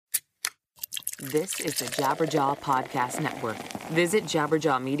This is the Jabberjaw Podcast Network. Visit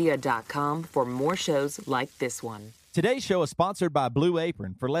jabberjawmedia.com for more shows like this one. Today's show is sponsored by Blue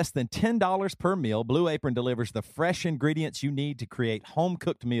Apron. For less than $10 per meal, Blue Apron delivers the fresh ingredients you need to create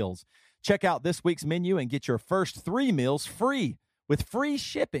home-cooked meals. Check out this week's menu and get your first 3 meals free with free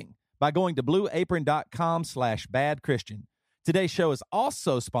shipping by going to blueapron.com/badchristian. Today's show is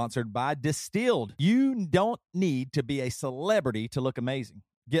also sponsored by Distilled. You don't need to be a celebrity to look amazing.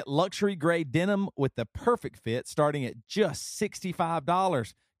 Get luxury-grade denim with the perfect fit starting at just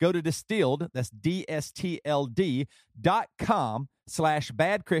 $65. Go to Distilled, that's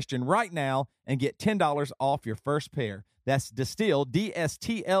DSTLD.com/badchristian right now and get $10 off your first pair. That's Distilled,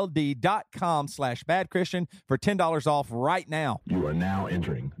 DSTLD.com/badchristian for $10 off right now. You are now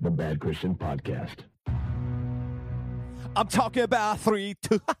entering the Bad Christian Podcast. I'm talking about 3,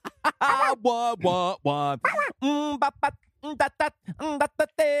 2, 1, 1, 1. A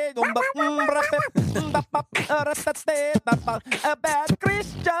bad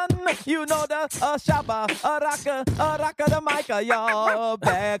Christian, you know the shabba, a rocker, the mic, yo,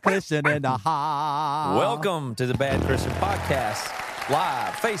 bad Christian in the house. Welcome to the Bad Christian Podcast,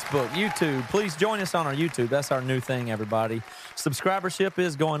 live, Facebook, YouTube. Please join us on our YouTube. That's our new thing, everybody. Subscribership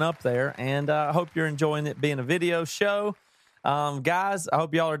is going up there, and I hope you're enjoying it being a video show. Guys, I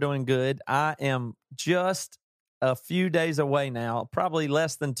hope y'all are doing good. I am just a few days away now, probably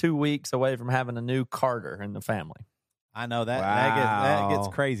less than 2 weeks away from having a new Carter in the family. I know that gets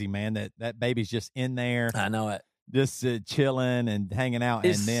crazy, man. That baby's just in there. I know it. Just chilling and hanging out.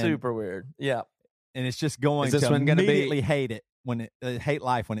 It's and then, super weird. Yeah. And it's just going to immediately hate it when hate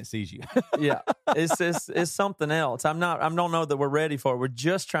life when it sees you. Yeah. It's something else. I don't know that we're ready for it. We're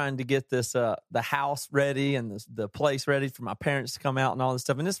just trying to get this the house ready and the place ready for my parents to come out and all this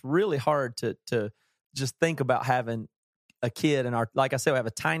stuff. And it's really hard to just think about having a kid in like I said, we have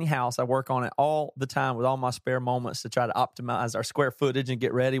a tiny house. I work on it all the time with all my spare moments to try to optimize our square footage and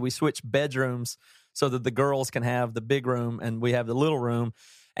get ready. We switch bedrooms so that the girls can have the big room and we have the little room.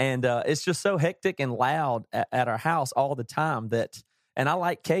 And it's just so hectic and loud at our house all the time and I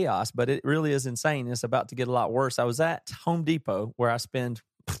like chaos, but it really is insane. It's about to get a lot worse. I was at Home Depot where I spend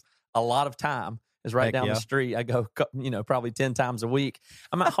a lot of time. Is right down the street. I go, probably 10 times a week.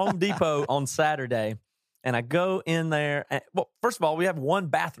 I'm at Home Depot on Saturday, and I go in there. And, well, first of all, we have one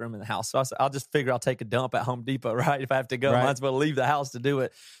bathroom in the house, so I'll just figure I'll take a dump at Home Depot, right? If I have to go, I might as well leave the house to do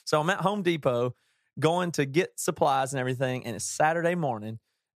it. So I'm at Home Depot going to get supplies and everything, and it's Saturday morning.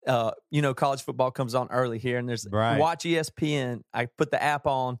 College football comes on early here, and there's watch ESPN. I put the app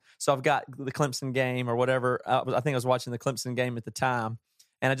on, so I've got the Clemson game or whatever. I think I was watching the Clemson game at the time.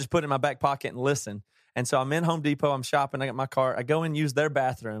 And I just put it in my back pocket and listen. And so I'm in Home Depot. I'm shopping. I got my car. I go and use their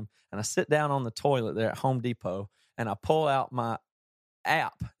bathroom. And I sit down on the toilet there at Home Depot. And I pull out my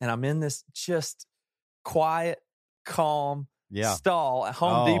app. And I'm in this just quiet, calm stall at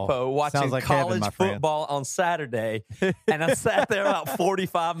Home Depot watching like college football on Saturday. And I sat there about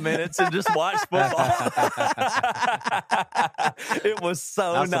 45 minutes and just watched football. It was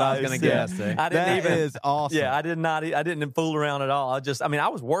so That's nice. What I was going to guess. That is awesome. Yeah, I didn't fool around at all. I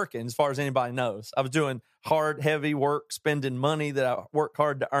was working as far as anybody knows. I was doing hard, heavy work, spending money that I worked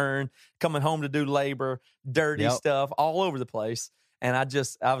hard to earn, coming home to do labor, dirty stuff all over the place. And I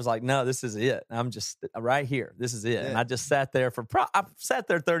was like, no, this is it. I'm just right here. This is it. Yeah. And I just sat there I sat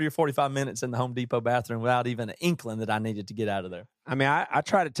there 30 or 45 minutes in the Home Depot bathroom without even an inkling that I needed to get out of there. I mean, I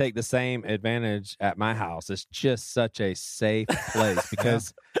try to take the same advantage at my house. It's just such a safe place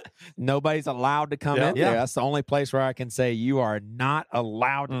because nobody's allowed to come in there. That's the only place where I can say you are not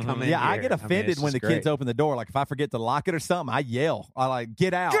allowed to come in here. Yeah, I get offended when the kids open the door. Like if I forget to lock it or something, I yell. I like,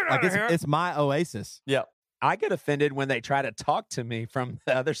 get out. It's my oasis. Yeah. I get offended when they try to talk to me from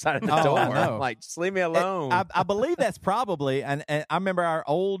the other side of the door. I'm like, just leave me alone. I believe that's probably, and I remember our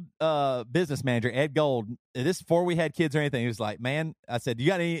old business manager, Ed Gold, this before we had kids or anything, he was like, man, I said, you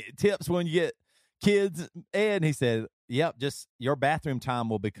got any tips when you get kids, Ed? And he said, yep, just your bathroom time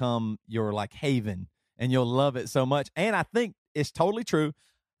will become your like haven and you'll love it so much. And I think it's totally true.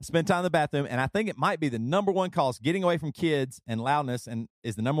 I spend time in the bathroom, and I think it might be the number one cause, getting away from kids and loudness, and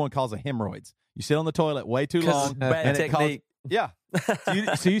is the number one cause of hemorrhoids. You sit on the toilet way too long. Bad technique.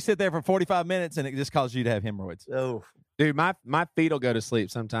 So you sit there for 45 minutes, and it just causes you to have hemorrhoids. Oh, dude, my feet will go to sleep.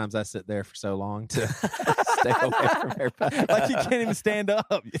 Sometimes I sit there for so long to stay away from everybody. Like you can't even stand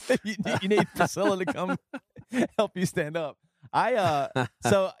up. You need Priscilla to come help you stand up.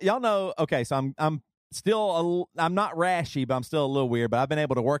 So y'all know. Okay, so I'm still I'm not rashy, but I'm still a little weird. But I've been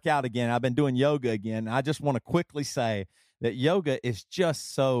able to work out again. I've been doing yoga again. I just want to quickly say that yoga is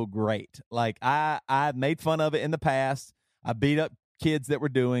just so great. Like I made fun of it in the past. I beat up kids that were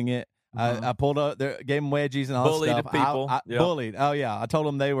doing it. I pulled up, gave them wedgies and all Bullied that stuff. people. I bullied. Oh yeah, I told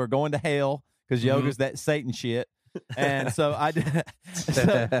them they were going to hell because yoga's that Satan shit. And so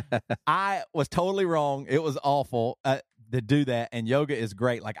I was totally wrong. It was awful to do that. And yoga is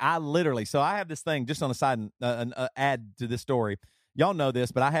great. Like I have this thing just on the side, an add to this story. Y'all know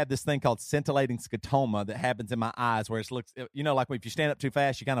this, but I have this thing called scintillating scotoma that happens in my eyes where it looks, like if you stand up too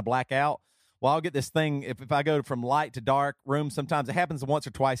fast, you kind of black out. Well, I'll get this thing if I go from light to dark rooms. Sometimes it happens once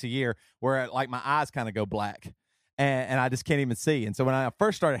or twice a year where like my eyes kind of go black and I just can't even see. And so when I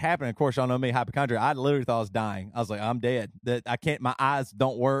first started happening, of course, y'all know me, hypochondria, I literally thought I was dying. I was like, I'm dead. That I can't. My eyes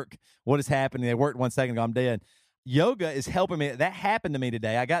don't work. What is happening? They worked 1 second ago. I'm dead. Yoga is helping me. That happened to me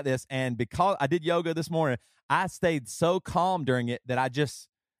today. I got this, and because I did yoga this morning, I stayed so calm during it that I just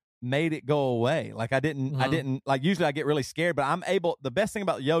made it go away. Like I didn't like usually I get really scared, but I'm able. The best thing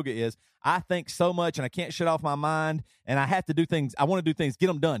about yoga is I think so much and I can't shut off my mind, and I have to do things. I want to do things, get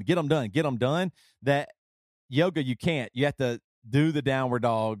them done. That yoga, you can't. You have to do the downward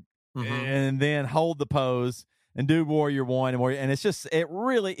dog and then hold the pose and do warrior one and it's just, it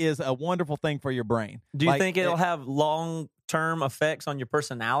really is a wonderful thing for your brain. Do you think it'll have long-term effects on your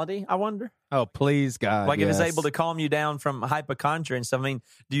personality, I wonder? Oh, please, God. Like if it's able to calm you down from hypochondria and stuff. I mean,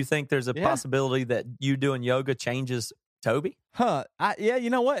 do you think there's a possibility that you doing yoga changes Toby? Yeah, you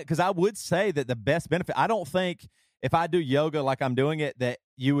know what? Because I would say that the best benefit, I don't think if I do yoga like I'm doing it, that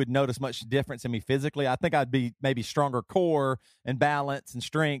you would notice much difference in me physically. I think I'd be maybe stronger core and balance and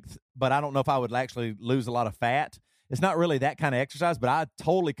strength, but I don't know if I would actually lose a lot of fat. It's not really that kind of exercise, but I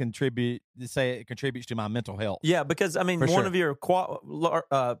totally say it contributes to my mental health. Yeah, because, I mean, one of your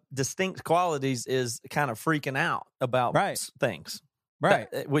distinct qualities is kind of freaking out about things.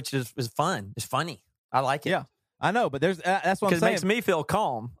 Right. Which is fun. It's funny. I like it. Yeah. I know, but that's what I'm saying. Because it makes me feel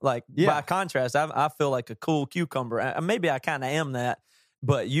calm. Like, by contrast, I feel like a cool cucumber. Maybe I kind of am that,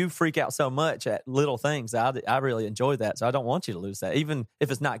 but you freak out so much at little things. I really enjoy that, so I don't want you to lose that. Even if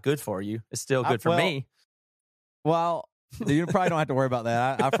it's not good for you, it's still good for me. Well, you probably don't have to worry about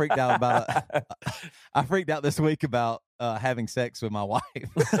that. I freaked out I freaked out this week about having sex with my wife,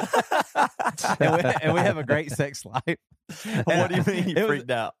 and we have a great sex life. What do you mean you freaked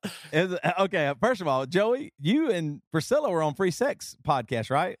out? Okay, first of all, Joey, you and Priscilla were on Free Sex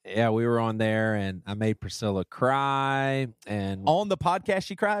podcast, right? Yeah, we were on there, and I made Priscilla cry. And on the podcast,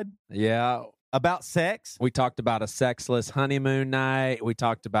 she cried. Yeah. About sex? We talked about a sexless honeymoon night. We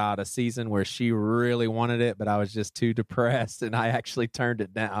talked about a season where she really wanted it, but I was just too depressed, and I actually turned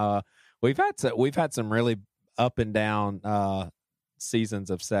it down. We've had some really up and down seasons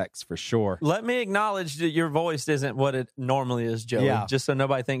of sex for sure. Let me acknowledge that your voice isn't what it normally is, Joey. Just so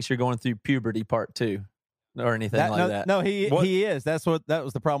nobody thinks you're going through puberty part 2. Or anything that. No, he is. That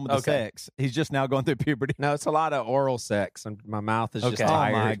was the problem with the sex. He's just now going through puberty. No, it's a lot of oral sex, and my mouth is just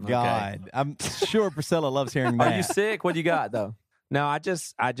tired. Oh my God! Okay. I'm sure Priscilla loves hearing that. Are you sick? What do you got though? No, I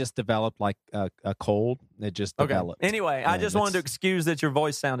just developed like a cold. It just developed. Anyway, I just wanted to excuse that your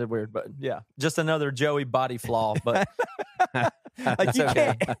voice sounded weird, but yeah, just another Joey body flaw. But like you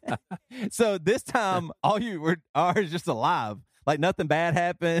can't. So this time, all you are is just alive. Like nothing bad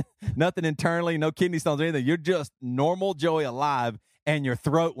happened, nothing internally, no kidney stones or anything. You're just normal Joey alive, and your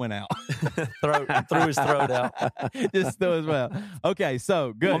throat went out. Threw his throat out. Just threw as well. Okay,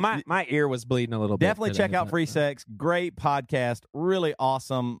 so good. Well, my ear was bleeding a little bit. Definitely check out Free Sex. Great podcast. Really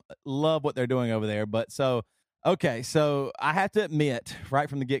awesome. Love what they're doing over there. But so I have to admit right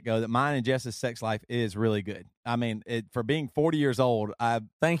from the get-go that mine and Jess's sex life is really good. I mean, for being 40 years old,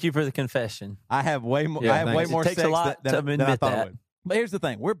 thank you for the confession. I have way more. I have way more sex a lot than I thought I would. But here's the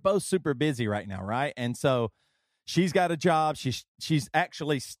thing: we're both super busy right now, right? And so she's got a job. She's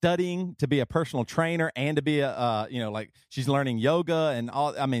actually studying to be a personal trainer and to be a like she's learning yoga and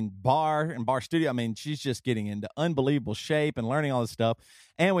all. I mean, bar studio. I mean, she's just getting into unbelievable shape and learning all this stuff.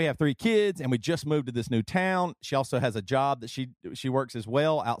 And we have 3 kids, and we just moved to this new town. She also has a job that she works as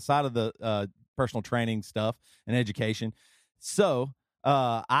well outside of the personal training stuff and education. So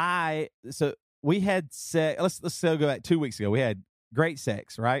we had sex. Let's go back 2 weeks ago. We had great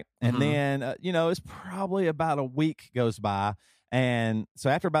sex, right? And then it's probably about a week goes by, and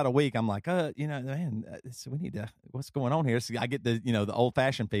so after about a week, I'm like, man, so we need to. What's going on here? So I get the the old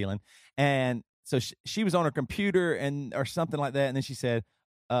fashioned feeling, and so she was on her computer or something like that, and then she said,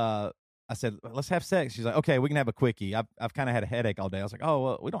 I said, let's have sex. She's like, okay, we can have a quickie. I've kind of had a headache all day. I was like, oh,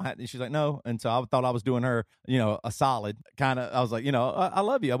 well, we don't have. She's like, no. And so I thought I was doing her, a solid kind of. I was like, I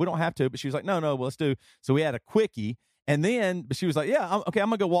love you. We don't have to. But she was like, no, well, let's do. So we had a quickie. And then, but she was like, yeah, I'm going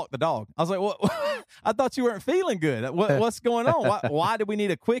to go walk the dog. I was like, what? I thought you weren't feeling good. What's going on? Why did we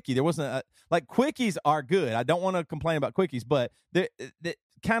need a quickie? There wasn't like quickies are good. I don't want to complain about quickies, but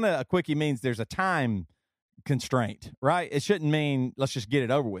kind of a quickie means there's a time constraint, right? It shouldn't mean let's just get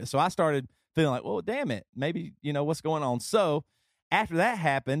it over with. So I started feeling like, well, damn it, maybe, what's going on? So after that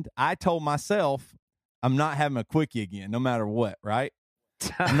happened, I told myself I'm not having a quickie again, no matter what, right?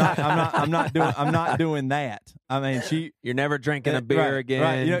 I'm not doing that. I mean, you're never drinking a beer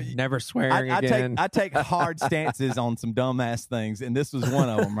again. Right. Never swearing again. I take hard stances on some dumbass things, and this was one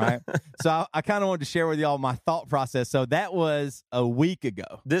of them, right? So I kind of wanted to share with y'all my thought process. So that was a week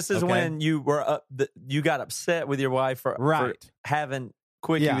ago. This is when you were you got upset with your wife for having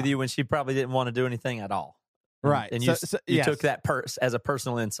quickie with you when she probably didn't want to do anything at all. Right. And you took that as a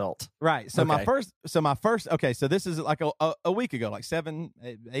personal insult. Right. So my first, so this is like a week ago, like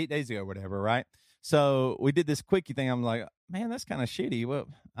 8 days ago, whatever. Right. So we did this quickie thing. I'm like, man, that's kind of shitty. Well,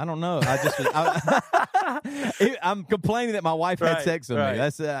 I don't know. I'm complaining that my wife had sex with me.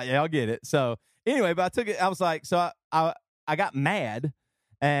 That's, I'll get it. So anyway, but I took it. I was like, so I got mad.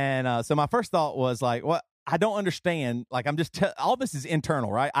 And so my first thought was like, what? I don't understand. Like, I'm just all this is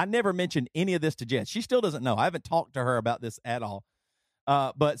internal, right? I never mentioned any of this to Jess. She still doesn't know. I haven't talked to her about this at all.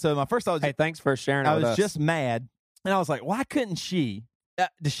 But so my first thought was, hey, thanks for sharing. I was just mad, and I was like, why couldn't she?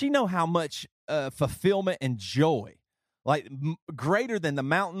 Does she know how much fulfillment and joy, like greater than the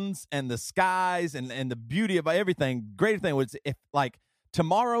mountains and the skies and the beauty of everything? Greater thing was if like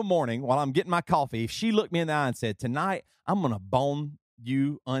tomorrow morning while I'm getting my coffee, if she looked me in the eye and said, "Tonight I'm gonna bone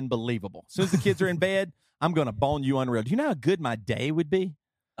you unbelievable." As soon as the kids are in bed, I'm going to bone you unreal. Do you know how good my day would be?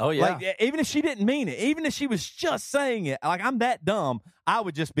 Oh, yeah. Like, even if she didn't mean it, even if she was just saying it, like, I'm that dumb, I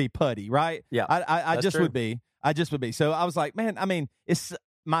would just be putty, right? Yeah. I just would be. I just would be. So I was like, man, I mean, it's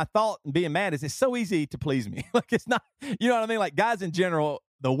my thought and being mad is it's so easy to please me. Like, it's not, you know what I mean? Like, guys in general,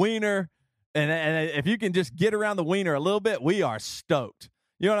 the wiener, and if you can just get around the wiener a little bit, we are stoked.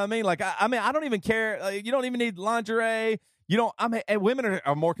 You know what I mean? Like, I mean, I don't even care. Like, you don't even need lingerie. You don't. I mean, women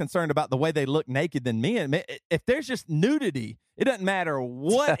are more concerned about the way they look naked than men. If there's just nudity, it doesn't matter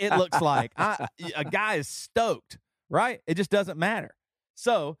what it looks like. A guy is stoked, right? It just doesn't matter.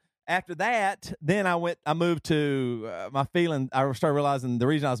 So after that, then I moved to my feeling. I started realizing the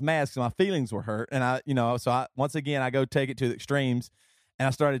reason I was mad is because my feelings were hurt, and once again I go take it to the extremes, and I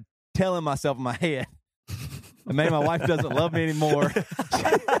started telling myself in my head, maybe my wife doesn't love me anymore.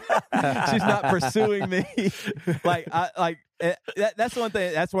 She's not pursuing me. That's one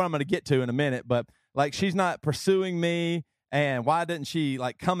thing. That's what I'm going to get to in a minute. But like, she's not pursuing me, and why didn't she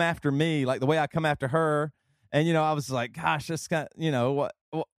like come after me like the way I come after her? And I was like, gosh, that's kind of, what?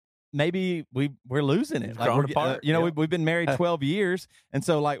 Maybe we're losing it. Like, apart. We've been married 12 years, and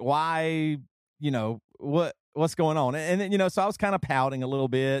so like, why? What's going on? And then so I was kind of pouting a little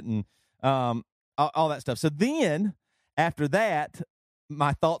bit, and all that stuff. So then after that,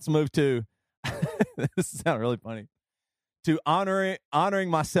 my thoughts moved to this sounds really funny, to honoring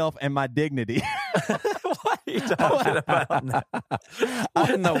myself and my dignity. What are you talking about? What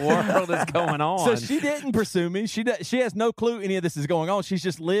in the world is going on? So she didn't pursue me. She has no clue any of this is going on. She's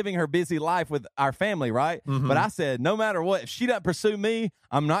just living her busy life with our family, right? Mm-hmm. But I said, no matter what, if she doesn't pursue me,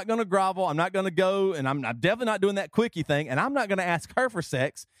 I'm not going to grovel. I'm not going to go, and I'm definitely not doing that quickie thing. And I'm not going to ask her for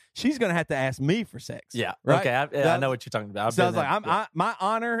sex. She's going to have to ask me for sex. Yeah. Right? Okay. I know what you're talking about. So I was like, my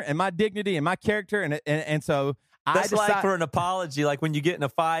honor and my dignity and my character, and so. That's like for an apology, like when you get in a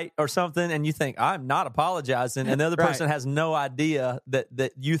fight or something and you think, I'm not apologizing, and the other person has no idea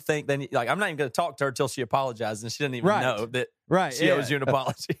that you think then, like, I'm not even going to talk to her until she apologizes, and she doesn't even know that she owes you an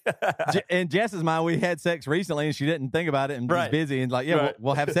apology. In Jess's mind, we had sex recently, and she didn't think about it and was busy, and like,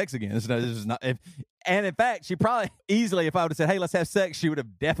 we'll have sex again. This is not. And in fact, she probably easily, if I would have said, hey, let's have sex, she would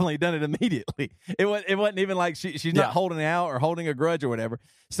have definitely done it immediately. It wasn't even like she's not holding it out or holding a grudge or whatever.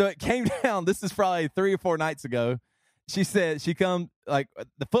 So it came down, this is probably 3 or 4 nights ago. She said she come, like,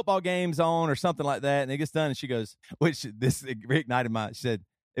 the football game's on or something like that, and it gets done, and she goes, which this reignited my, she said,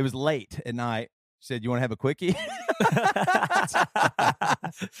 it was late at night. She said, you want to have a quickie?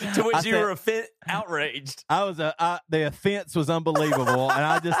 To which you were outraged. I was the offense was unbelievable, and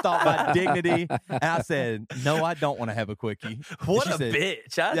I just thought my dignity. And I said, "No, I don't want to have a quickie." What a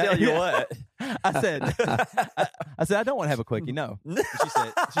bitch! I tell you what. I said, I don't want to have a quickie. No.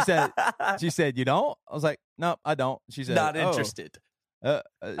 She said, you don't? I was like, no, I don't. She said, not interested. I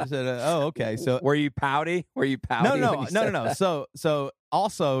said, oh, okay. So were you pouty? No. So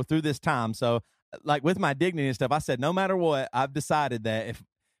also through this time, so like with my dignity and stuff, I said, no matter what, I've decided that if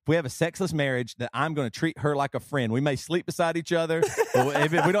we have a sexless marriage, that I'm going to treat her like a friend. We may sleep beside each other,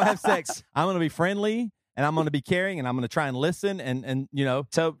 but if we don't have sex, I'm going to be friendly. and I'm going to be caring, and I'm going to try and listen, and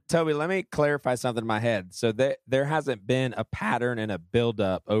So, Toby, let me clarify something in my head. So there hasn't been a pattern and a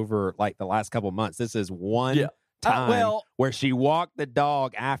buildup over like the last couple of months. This is one time where she walked the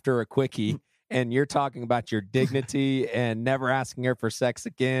dog after a quickie. And you're talking about your dignity and never asking her for sex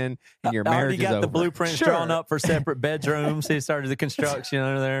again, and your marriage is over. You got the blueprints drawn up for separate bedrooms. He started the construction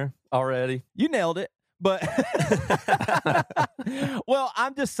under there already. You nailed it. But, well,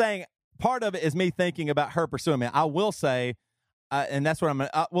 I'm just saying part of it is me thinking about her pursuing me. I will say, and that's what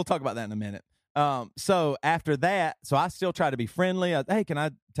we'll talk about that in a minute. So after that, I still try to be friendly. Hey, can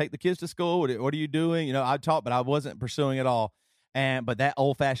I take the kids to school? What are you doing? I talk, but I wasn't pursuing at all. But that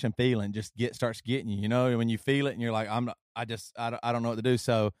old fashioned feeling just starts getting you, when you feel it and you're like, I don't know what to do.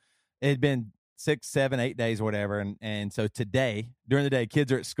 So it had been 6, 7, 8 days or whatever. And so today, during the day,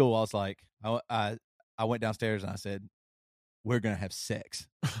 kids are at school. I was like, I went downstairs and I said, we're going to have sex.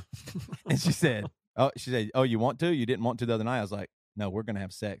 And she said, oh, you want to? You didn't want to the other night. I was like, no, we're going to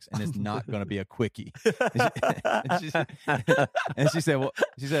have sex, and it's not going to be a quickie. And she said,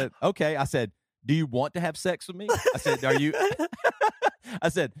 okay. I said, do you want to have sex with me? I said, are you? I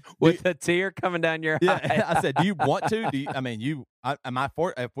said, with a tear coming down your eye. I said, do you want to?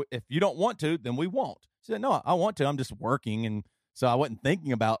 If you don't want to, then we won't. She said, no, I want to. I'm just working. And so I wasn't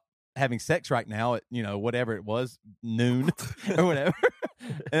thinking about having sex right now at, whatever it was, noon or whatever.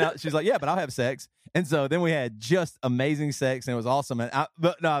 And she's like, yeah, but I'll have sex. And so then we had just amazing sex, and it was awesome.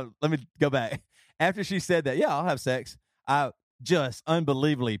 But no, let me go back. After she said that, yeah, I'll have sex, I just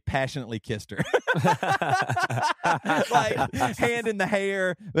unbelievably passionately kissed her. Like hand in the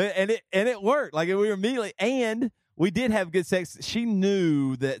hair, and it worked. Like we were immediately, and we did have good sex. She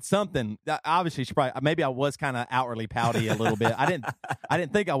knew that something, obviously maybe I was kind of outwardly pouty a little bit. I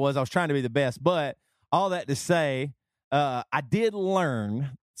didn't think I was trying to be the best, but all that to say, I did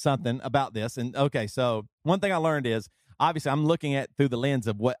learn something about this. And okay, so one thing I learned is, obviously I'm looking at through the lens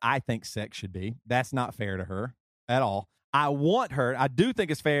of what I think sex should be. That's not fair to her at all. I do think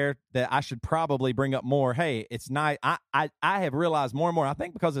it's fair that I should probably bring up more. Hey, it's nice. I have realized more and more, I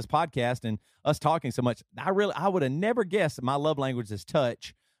think because of this podcast and us talking so much, I would have never guessed that my love language is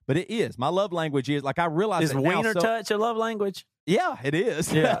touch, but it is. My love language is, like, I realize is wiener touch a love language? Yeah, it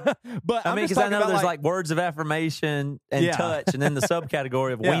is. Yeah. But I mean, because I know there's like words of affirmation and touch, and then the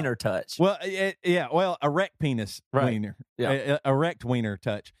subcategory of wiener touch. Well, erect penis wiener. Yeah. Erect wiener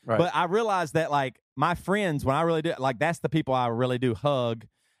touch. Right. But I realized that, like, my friends, when I really do, like, that's the people I really do hug.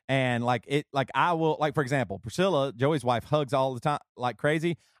 And, I will, like, for example, Priscilla, Joey's wife, hugs all the time like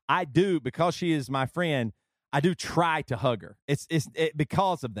crazy. I do, because she is my friend, I do try to hug her. It's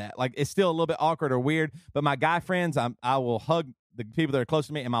because of that. Like, it's still a little bit awkward or weird, but my guy friends, I will hug the people that are close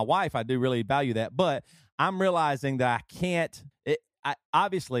to me, and my wife, I do really value that. But I'm realizing that I can't.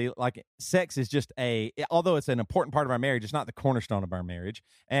 Obviously, like, sex is just although it's an important part of our marriage, it's not the cornerstone of our marriage.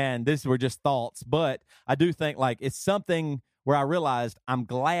 And these were just thoughts, but I do think, like, it's something where I realized I'm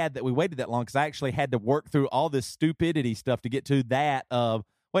glad that we waited that long, because I actually had to work through all this stupidity stuff to get to that of,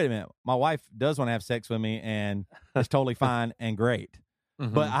 wait a minute, my wife does want to have sex with me, and it's totally fine and great.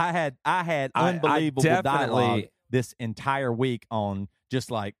 Mm-hmm. But I had unbelievable dialogue this entire week on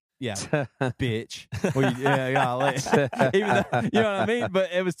just like, yeah, bitch. Well, even though, you know what I mean?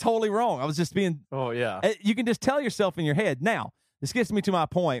 But it was totally wrong. I was just being. Oh yeah. You can just tell yourself in your head. Now, this gets me to my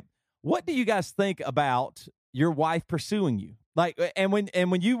point. What do you guys think about your wife pursuing you? Like, and when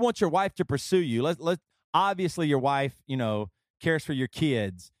you want your wife to pursue you, let's obviously your wife, cares for your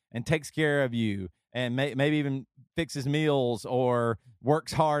kids and takes care of you, and maybe even fixes meals or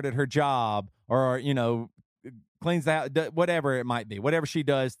works hard at her job, or cleans the house, whatever it might be, whatever she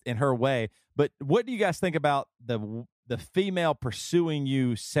does in her way. But what do you guys think about the female pursuing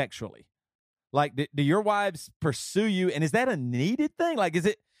you sexually? Like, do your wives pursue you, and is that a needed thing? Like, is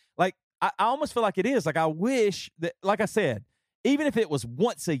it, like, I almost feel like it is. Like, I wish that, like I said, even if it was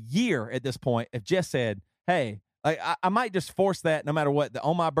once a year at this point, if Jess said, hey, like, I might just force that no matter what, that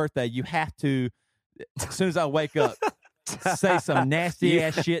on my birthday, you have to, as soon as I wake up, say some nasty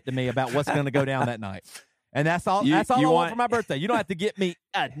ass shit to me about what's going to go down that night. And that's all I want for my birthday. You don't have to get me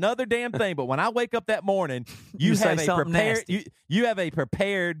another damn thing. But when I wake up that morning, you have a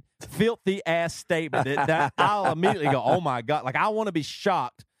prepared filthy ass statement that I'll immediately go, oh my God. Like, I want to be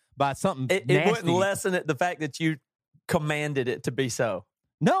shocked by something nasty. It wouldn't lessen it, the fact that you commanded it to be so.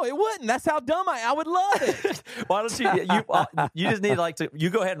 No, it wouldn't. That's how dumb I would love it. Why don't you just need you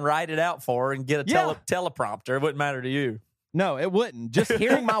go ahead and write it out for her and get a teleprompter. It wouldn't matter to you. No, it wouldn't. Just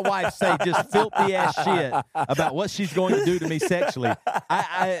hearing my wife say just filthy ass shit about what she's going to do to me sexually,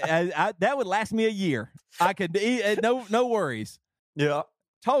 I that would last me a year. I could no worries. Yeah.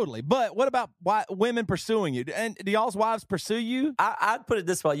 Totally. But what about women pursuing you? And do y'all's wives pursue you? I'd put it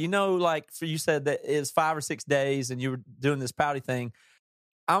this way. Like you said that it was 5 or 6 days and you were doing this pouty thing.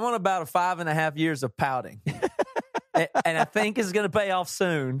 I'm on about 5.5 years of pouting. And I think it's going to pay off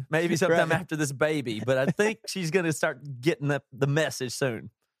soon, maybe sometime after this baby. But I think she's going to start getting the message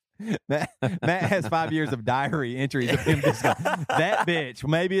soon. Matt has 5 years of diary entries of him just going, that bitch,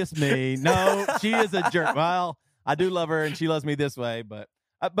 maybe it's me. No, she is a jerk. Well, I do love her and she loves me this way. But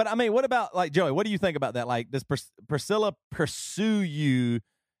I mean, what about, like, Joey, what do you think about that? Like, does Priscilla pursue you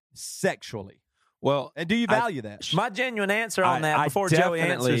sexually? Well, and do you value that? My genuine answer on that before Joey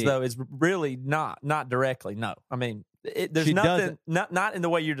answers, though, is really not directly. No. I mean, there's nothing, not in the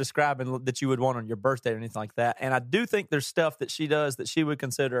way you're describing that you would want on your birthday or anything like that. And I do think there's stuff that she does that she would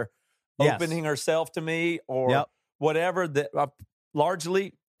consider opening herself to me or whatever, that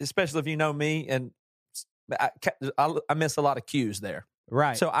largely, especially if you know me, and I miss a lot of cues there.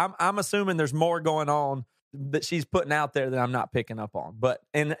 Right. So I'm assuming there's more going on that she's putting out there that I'm not picking up on. But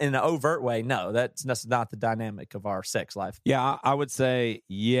in an overt way, no, that's not the dynamic of our sex life. Yeah, I would say,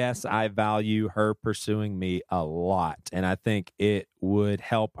 yes, I value her pursuing me a lot. And I think it would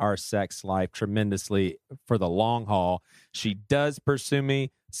help our sex life tremendously for the long haul. She does pursue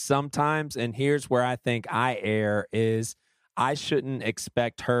me sometimes. And here's where I think I err is I shouldn't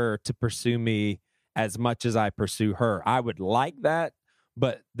expect her to pursue me as much as I pursue her. I would like that,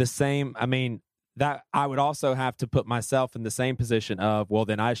 but that I would also have to put myself in the same position of, well,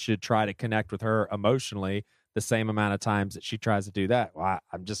 then I should try to connect with her emotionally the same amount of times that she tries to do that. Well,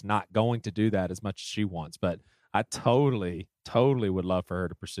 I'm just not going to do that as much as she wants, but I totally would love for her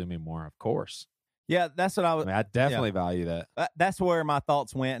to pursue me more, of course. Yeah, that's what I definitely value that. That's where my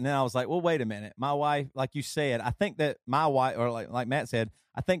thoughts went. And then I was like, well, wait a minute. My wife, like you said, I think that my wife, or like Matt said,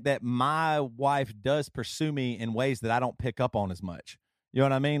 I think that my wife does pursue me in ways that I don't pick up on as much. You know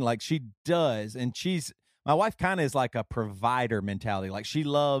what I mean? Like she does. And my wife kind of is like a provider mentality. Like she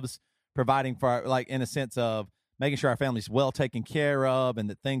loves providing for, like, in a sense of making sure our family's well taken care of and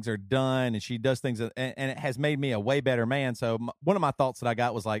that things are done. And she does things, and it has made me a way better man. So one of my thoughts that I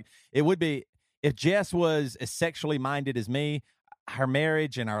got was like, it would be, if Jess was as sexually minded as me, her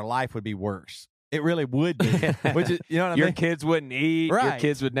marriage and our life would be worse. It really would be. Which is, you know what I mean? Your kids wouldn't eat. Right. Your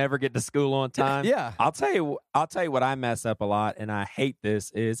kids would never get to school on time. Yeah. I'll tell you what I mess up a lot, and I hate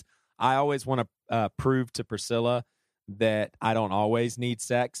this, is I always want to prove to Priscilla that I don't always need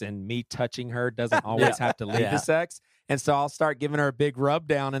sex, and me touching her doesn't always have to lead to sex. And so I'll start giving her a big rub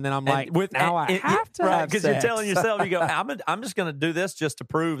down, and then I'm like, now I have to have sex. Because you're telling yourself, you go, I'm just going to do this just to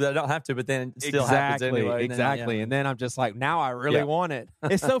prove that I don't have to, but then it still happens anyway. Exactly. And then I'm just like, now I really want it.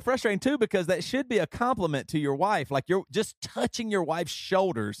 It's so frustrating, too, because that should be a compliment to your wife. Like, you're just touching your wife's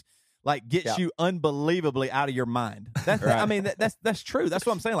shoulders, like, gets you unbelievably out of your mind. That's, right. I mean, that's true. That's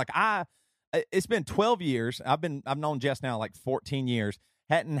what I'm saying. Like, it's been 12 years. I've known Jess now like 14 years.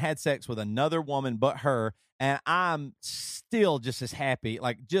 Hadn't had sex with another woman but her, and I'm still just as happy.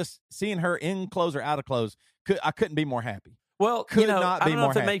 Like, just seeing her in clothes or out of clothes, I couldn't be more happy. Well, I don't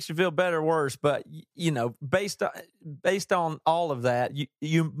know if it makes you feel better or worse, but based on all of that,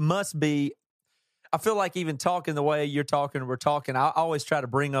 you must be. I feel like even talking the way you're talking, we're talking, I always try to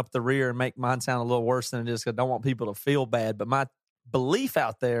bring up the rear and make mine sound a little worse than it is, because I don't want people to feel bad. But my belief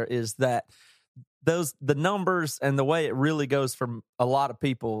out there is that the numbers and the way it really goes from a lot of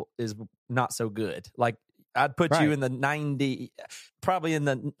people is not so good. Like, I'd put you in the probably in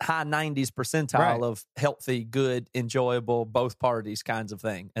the high 90s percentile of healthy, good, enjoyable, both parties kinds of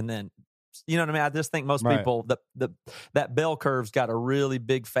thing. And then, you know what I mean? I just think most people, that bell curve's got a really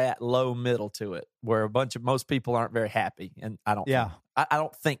big, fat, low middle to it, where most people aren't very happy. And I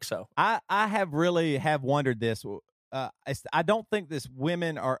don't think so. I have wondered this. I don't think this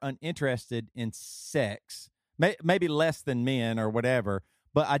women are uninterested in sex, maybe less than men or whatever.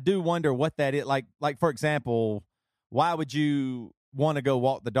 But I do wonder what that is. Like for example, why would you want to go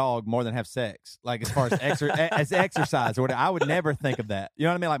walk the dog more than have sex? Like, as far as as exercise or whatever, I would never think of that. You know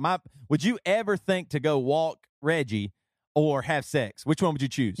what I mean? Like, would you ever think to go walk Reggie or have sex? Which one would you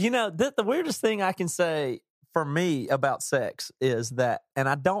choose? The weirdest thing I can say for me about sex is that, and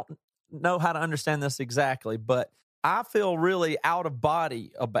I don't know how to understand this exactly, but I feel really out of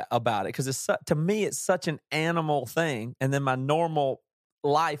body about it, because to me it's such an animal thing, and then my normal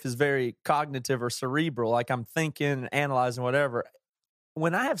life is very cognitive or cerebral, like I'm thinking, analyzing, whatever.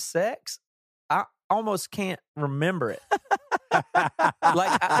 When I have sex, I almost can't remember it.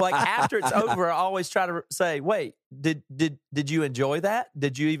 like after it's over, I always try to say, wait, did you enjoy that?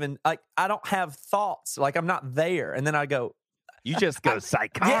 Did you even, like, I don't have thoughts, like I'm not there, and then I go, You just go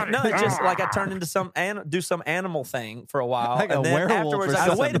psychotic. Yeah, no, it's just like I turn into do some animal thing for a while, Like and a then werewolf afterwards or I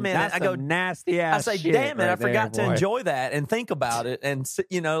go, wait a something. minute. That's I go, some nasty ass. I say, shit damn it, right I forgot there, to boy. enjoy that and think about it, and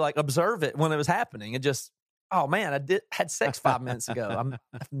like observe it when it was happening. It just, oh man, had sex 5 minutes ago.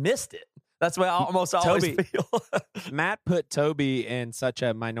 I missed it. That's what I almost always Toby, feel. Matt put Toby in such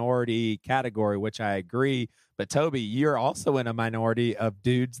a minority category, which I agree. But Toby, you're also in a minority of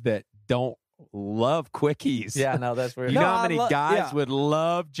dudes that don't love quickies. Yeah, no, that's weird. You know No, how many guys yeah. would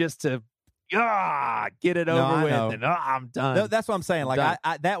love just to get it No, over I with know. and I'm done. No, that's what I'm saying. Like Done.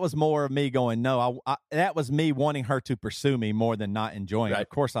 I that was more of me going, no, that was me wanting her to pursue me more than not enjoying it. Right. Of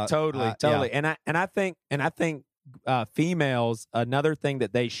course, Totally. yeah. And I think females, another thing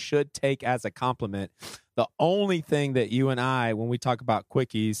that they should take as a compliment. The only thing that you and I, when we talk about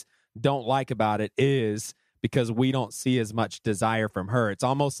quickies, don't like about it is because we don't see as much desire from her. It's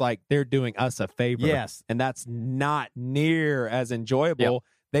almost like they're doing us a favor. Yes. And that's not near as enjoyable. Yep.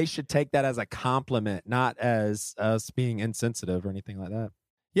 They should take that as a compliment, not as us being insensitive or anything like that.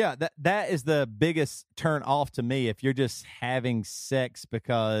 Yeah, that is the biggest turn off to me. If you're just having sex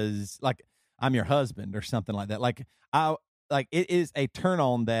because, like, I'm your husband or something like that. Like, it is a turn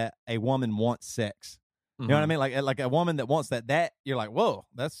on that a woman wants sex. You know what I mean? Like a woman that wants that you're like, whoa,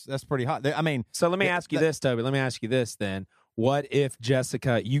 that's pretty hot. I mean, So let me ask you this, Toby. Let me ask you this then. What if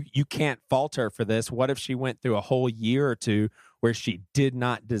Jessica, you can't fault her for this. What if she went through a whole year or two where she did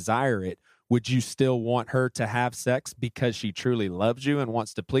not desire it? Would you still want her to have sex because she truly loves you and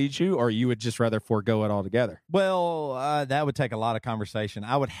wants to please you, or you would just rather forego it altogether? well, that would take a lot of conversation.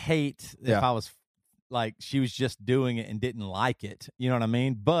 I would hate if I was like she was just doing it and didn't like it. You know what I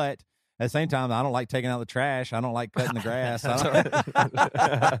mean? But at the same time, I don't like taking out the trash. I don't like cutting the grass. So,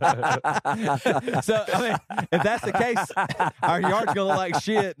 I mean, if that's the case, our yard's going to look like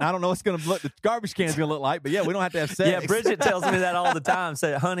shit, and I don't know what's going to look. The garbage can's going to look like. But yeah, we don't have to have sex. Yeah, Bridget tells me that all the time.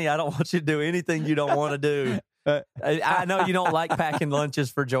 Say, honey, I don't want you to do anything you don't want to do. I know you don't like packing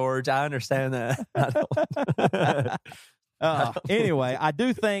lunches for George. I understand that. Anyway, I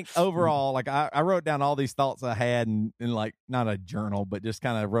do think overall, like I wrote down all these thoughts I had in like not a journal, but just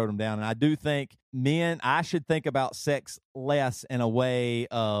kind of wrote them down. And I do think I should think about sex less in a way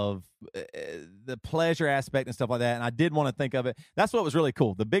of the pleasure aspect and stuff like that. And I did want to think of it. That's what was really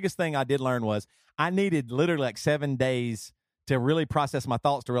cool. The biggest thing I did learn was I needed literally like 7 days to really process my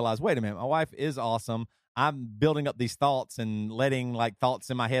thoughts to realize, wait a minute, my wife is awesome. I'm building up these thoughts and letting like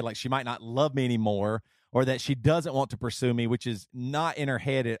thoughts in my head, like she might not love me anymore, or that she doesn't want to pursue me, which is not in her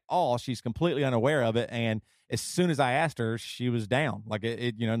head at all. She's completely unaware of it. And as soon as I asked her, she was down, like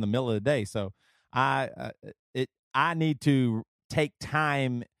it in the middle of the day. So I need to take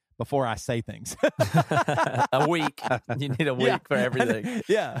time before I say things. A week. You need a week for everything.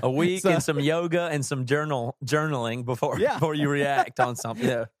 Yeah. A week and some yoga and some journaling before you react on something.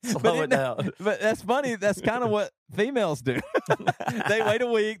 Yeah. Slow it down. But that's funny. That's kind of what females do. They wait a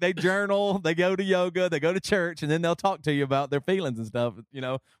week, they journal, they go to yoga, they go to church, and then they'll talk to you about their feelings and stuff,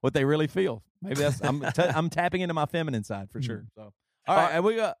 what they really feel. Maybe that's I'm tapping into my feminine side for sure. So all right, and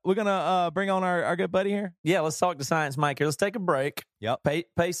we're gonna bring on our good buddy here. Yeah, let's talk to Science Mike here. Let's take a break. Yep.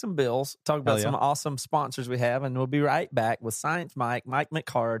 Pay some bills. Talk about some awesome sponsors we have, and we'll be right back with Science Mike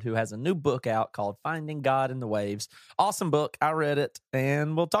McHargue, who has a new book out called Finding God in the Waves. Awesome book. I read it,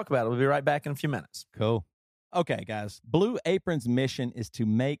 and we'll talk about it. We'll be right back in a few minutes. Cool. Okay, guys. Blue Apron's mission is to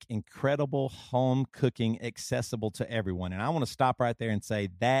make incredible home cooking accessible to everyone. And I want to stop right there and say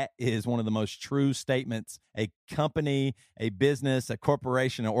that is one of the most true statements a company, a business, a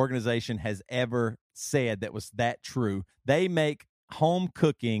corporation, an organization has ever said that was that true. They make home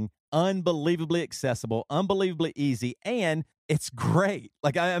cooking unbelievably accessible, unbelievably easy, and it's great.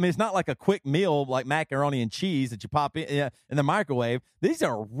 Like, I mean, it's not like a quick meal like macaroni and cheese that you pop in the microwave. These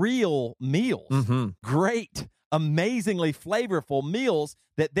are real meals. Mm-hmm. Great, amazingly flavorful meals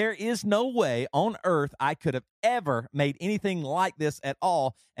that there is no way on earth I could have ever made anything like this at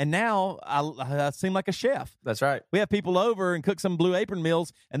all. And now I seem like a chef. That's right. We have people over and cook some Blue Apron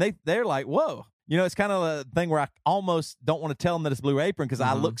meals, and they're like, whoa. It's kind of a thing where I almost don't want to tell them that it's Blue Apron because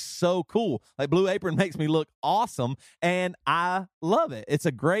I look so cool. Like, Blue Apron makes me look awesome, and I love it.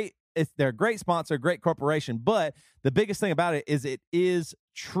 They're a great sponsor, great corporation, but the biggest thing about it is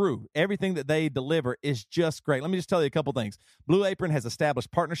true. Everything that they deliver is just great. Let me just tell you a couple things. Blue Apron has established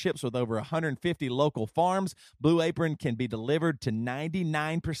partnerships with over 150 local farms. Blue Apron can be delivered to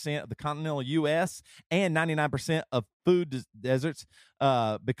 99% of the continental U.S. and 99% of food deserts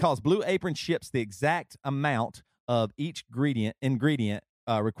because Blue Apron ships the exact amount of each ingredient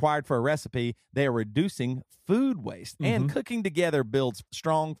required for a recipe, they are reducing food waste, and cooking together builds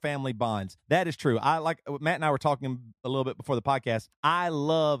strong family bonds. That is true. Matt and I were talking a little bit before the podcast. I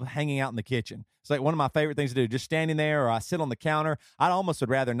love hanging out in the kitchen. It's like one of my favorite things to do, just standing there, or I sit on the counter. I almost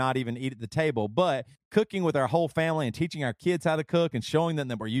would rather not even eat at the table, but cooking with our whole family and teaching our kids how to cook and showing them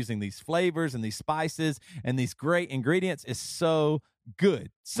that we're using these flavors and these spices and these great ingredients is so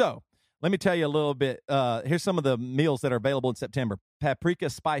good. So let me tell you a little bit. Here's some of the meals that are available in September. Paprika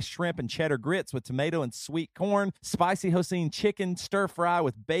spiced shrimp and cheddar grits with tomato and sweet corn. Spicy Hossein chicken stir fry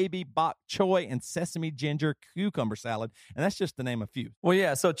with baby bok choy and sesame ginger cucumber salad. And that's just to name a few. Well,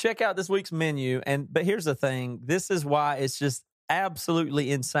 yeah. So check out this week's menu. But here's the thing. This is why it's just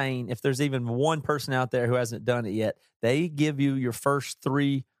absolutely insane. If there's even one person out there who hasn't done it yet, they give you your first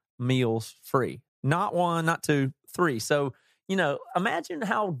 3 meals free. Not 1, not 2, 3. So, imagine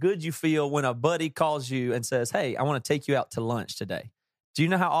how good you feel when a buddy calls you and says, hey, I want to take you out to lunch today. Do you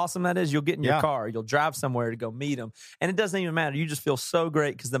know how awesome that is? You'll get in your car, you'll drive somewhere to go meet them, and it doesn't even matter. You just feel so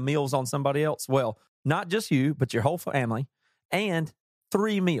great because the meal's on somebody else. Well, not just you, but your whole family, and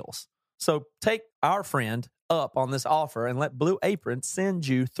 3 meals. So take our friend up on this offer and let Blue Apron send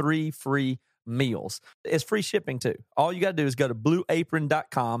you 3 free meals. It's free shipping too. All you got to do is go to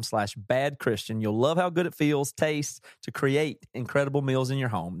blueapron.com/badchristian. You'll love how good it feels, tastes to create incredible meals in your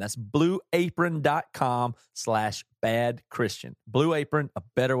home. That's blueapron.com/badchristian. Blue Apron, a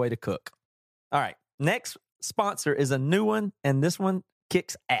better way to cook. All right. Next sponsor is a new one, and this one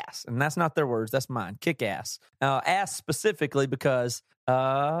kicks ass. And that's not their words. That's mine. Kick ass. Ass specifically because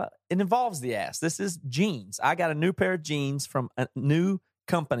it involves the ass. This is jeans. I got a new pair of jeans from a new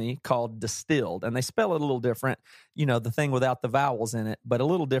company called Distilled, and they spell it a little different, the thing without the vowels in it, but a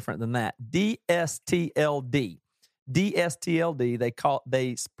little different than that. DSTLD. They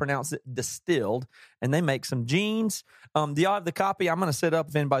pronounce it Distilled, and they make some jeans. Do y'all have the copy? I'm going to sit up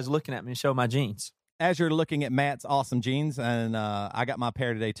if anybody's looking at me and show my jeans. As you're looking at Matt's awesome jeans, and I got my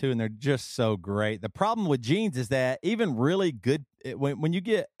pair today too, and they're just so great. The problem with jeans is that even really good, when you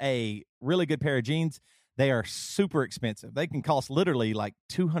get a really good pair of jeans, they are super expensive. They can cost literally like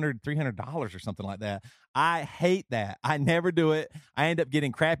 $200, $300 or something like that. I hate that. I never do it. I end up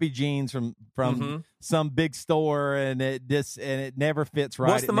getting crappy jeans from some big store, and it never fits right.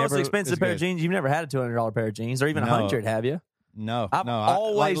 What's the most expensive pair of jeans? You've never had a $200 pair of jeans, or even $100, have you? No, I've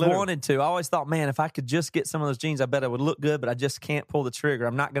always wanted to. I always thought, man, if I could just get some of those jeans, I bet it would look good, but I just can't pull the trigger.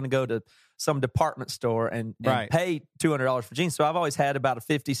 I'm not going to go to some department store and pay $200 for jeans. So I've always had about a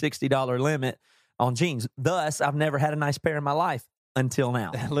 $50, $60 limit on jeans. Thus, I've never had a nice pair in my life until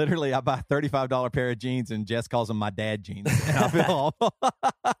now. Literally, I buy a $35 pair of jeans, and Jess calls them my dad jeans. And I feel awful.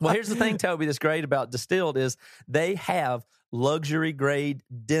 Well, here's the thing, Toby, that's great about Distilled is they have luxury grade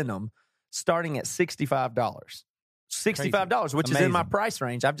denim starting at $65. $65, which is in my price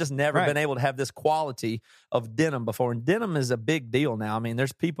range. I've just never been able to have this quality of denim before. And denim is a big deal now. I mean,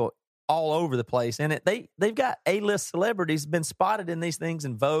 there's people all over the place. And they've got A-list celebrities been spotted in these things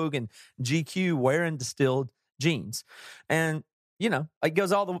in Vogue and GQ wearing Distilled jeans. And, it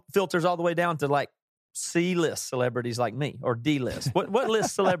goes filters all the way down to like C-list celebrities like me, or D-list. What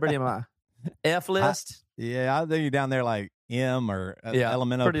list celebrity am I? F-list? I think you're down there like M or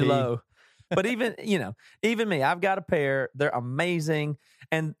Elemental pretty low. But even me, I've got a pair. They're amazing.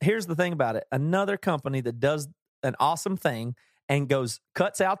 And here's the thing about it. Another company that does an awesome thing and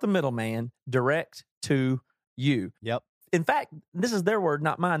cuts out the middleman direct to you. Yep. In fact, this is their word,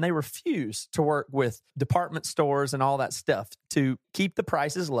 not mine. They refuse to work with department stores and all that stuff to keep the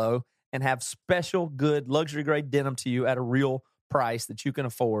prices low and have special good luxury grade denim to you at a real price that you can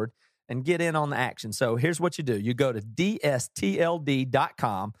afford and get in on the action. So here's what you do. You go to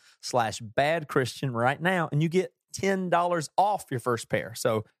dstld.com/badchristian right now, and you get $10 off your first pair.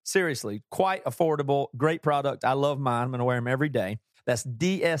 So seriously, quite affordable, great product. I love mine. I'm going to wear them every day. That's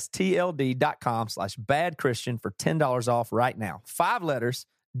dstld.com/badchristian for $10 off right now. 5 letters,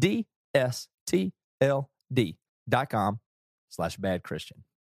 dstld.com/badchristian.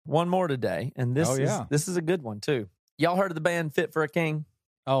 One more today, and this is a good one too. Y'all heard of the band Fit for a King?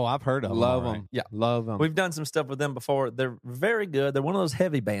 Oh, I've heard of them. Love them. Yeah. Love them. We've done some stuff with them before. They're very good. They're one of those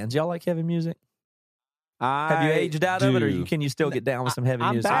heavy bands. Y'all like heavy music? Have you aged out of it, or can you still get down with some heavy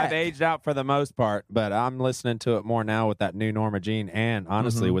music? I've aged out for the most part, but I'm listening to it more now with that new Norma Jean and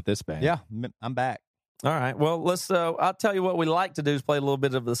honestly with this band. Yeah, I'm back. All right. Well, let's. I'll tell you what we like to do is play a little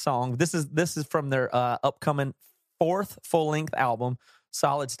bit of the song. This is from their upcoming 4th full-length album,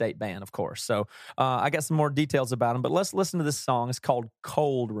 Solid State Band, of course. So I got some more details about them, but let's listen to this song. It's called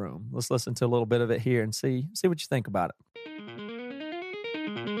Cold Room. Let's listen to a little bit of it here and see what you think about it.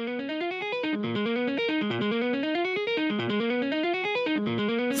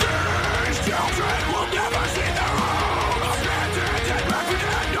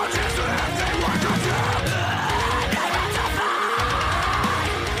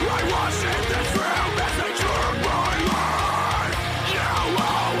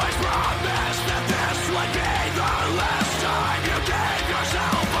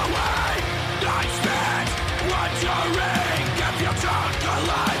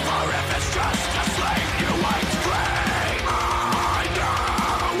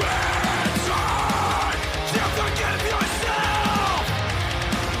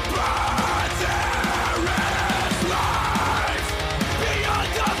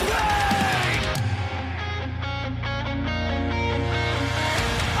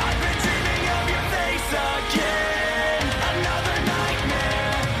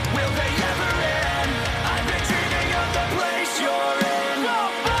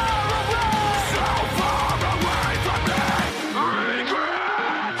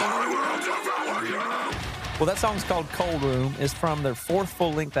 Well, that song's called Cold Room. It's from their fourth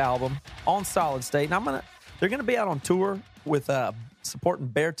full-length album on Solid State. And they're gonna be out on tour with supporting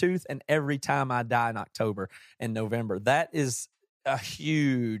Beartooth and Every Time I Die in October and November. That is a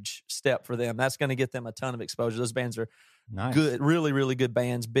huge step for them. That's going to get them a ton of exposure. Those bands are good, really, really good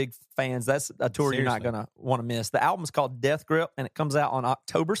bands, big fans. That's a tour you're not going to want to miss. The album's called Death Grip, and it comes out on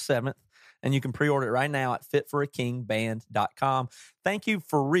October 7th. And you can pre-order it right now at fitforakingband.com. Thank you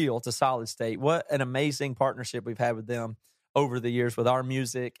for real to Solid State. What an amazing partnership we've had with them over the years with our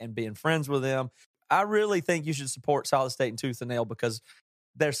music and being friends with them. I really think you should support Solid State and Tooth and Nail because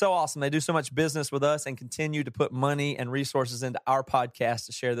they're so awesome. They do so much business with us and continue to put money and resources into our podcast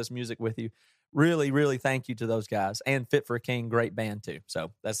to share this music with you. Really, really thank you to those guys. And Fit for a King, great band too.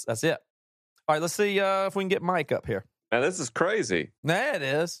 So that's it. All right, let's see if we can get Mike up here. Man, this is crazy. Yeah, it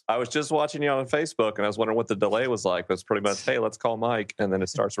is. I was just watching you on Facebook, and I was wondering what the delay was like. But it's pretty much, hey, let's call Mike, and then it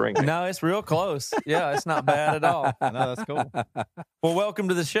starts ringing. No, it's real close. Yeah, it's not bad at all. No, that's cool. Well, welcome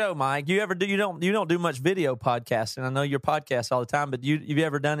to the show, Mike. You don't do much video podcasting. I know you're podcasts all the time, but you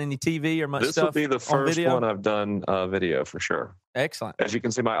ever done any TV or much this stuff? This will be the first one I've done video for sure. Excellent. As you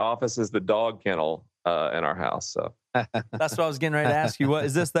can see, my office is the dog kennel in our house. So that's what I was getting ready to ask you. What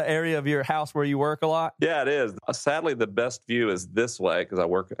is this the area of your house where you work a lot? Yeah, it is. Sadly, the best view is this way because I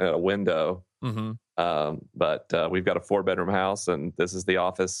work at a window. Mm-hmm. But we've got a 4-bedroom house, and this is the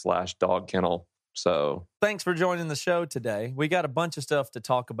office / dog kennel. So thanks for joining the show today. We got a bunch of stuff to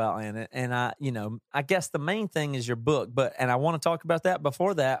talk about in it, and I guess the main thing is your book. And I want to talk about that.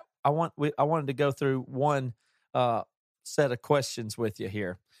 Before that, I wanted to go through one set of questions with you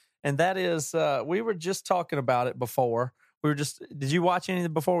here. And that is, we were just talking about it before. Did you watch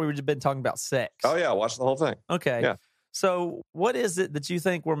anything before? We were just been talking about sex. Oh, yeah. I watched the whole thing. Okay. Yeah. So what is it that you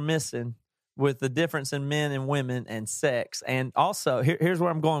think we're missing with the difference in men and women and sex? And also, here's where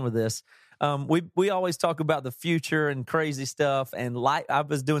I'm going with this. We always talk about the future and crazy stuff. And I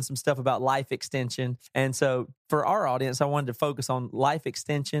was doing some stuff about life extension. And so for our audience, I wanted to focus on life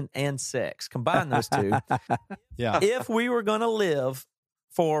extension and sex. Combine those two. Yeah. If we were going to live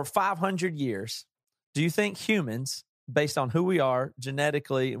for 500 years, do you think humans, based on who we are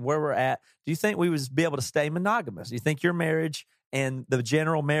genetically and where we're at, do you think we would be able to stay monogamous? Do you think your marriage and the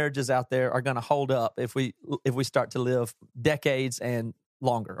general marriages out there are going to hold up if we start to live decades and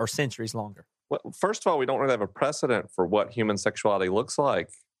longer or centuries longer? Well, first of all, we don't really have a precedent for what human sexuality looks like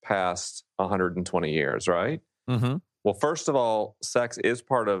past 120 years, right? Mm-hmm. Well, first of all, sex is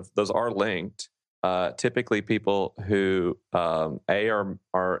part of, those are linked. Typically, people who are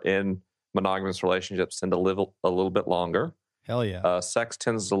in monogamous relationships tend to live a little bit longer. Hell yeah. Sex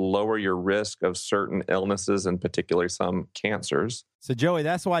tends to lower your risk of certain illnesses, and particularly some cancers. So, Joey,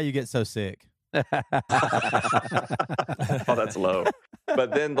 that's why you get so sick. Oh, that's low.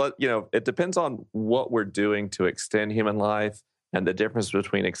 But then, it depends on what we're doing to extend human life and the difference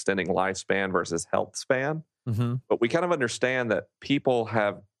between extending lifespan versus health span. Mm-hmm. But we kind of understand that people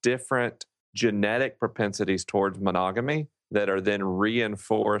have different genetic propensities towards monogamy that are then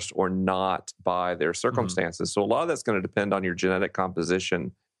reinforced or not by their circumstances. Mm-hmm. So a lot of that's going to depend on your genetic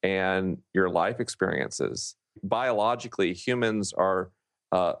composition and your life experiences. Biologically, humans are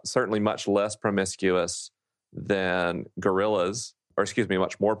certainly much less promiscuous than gorillas,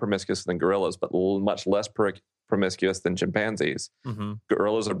 much more promiscuous than gorillas, but much less promiscuous than chimpanzees. Mm-hmm.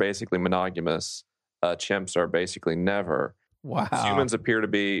 Gorillas are basically monogamous. Chimps are basically never. Wow. Humans appear to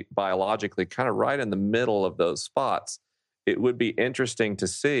be biologically kind of right in the middle of those spots. It would be interesting to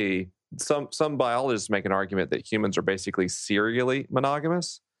see. Some biologists make an argument that humans are basically serially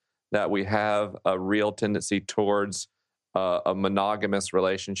monogamous, that we have a real tendency towards a monogamous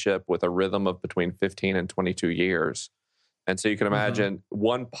relationship with a rhythm of between 15 and 22 years. And so you can imagine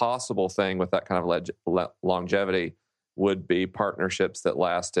one possible thing with that kind of longevity would be partnerships that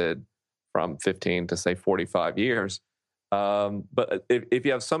lasted from 15 to say 45 years. But if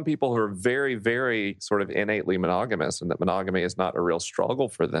you have some people who are very, very sort of innately monogamous and that monogamy is not a real struggle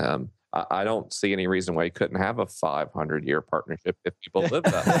for them, I don't see any reason why you couldn't have a 500-year partnership if people live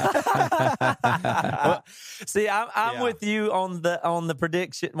that way. See, I'm with you on the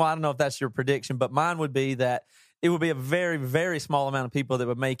prediction. Well, I don't know if that's your prediction, but mine would be that it would be a very, very small amount of people that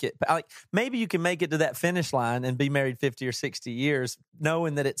would make it. Like maybe you can make it to that finish line and be married 50 or 60 years,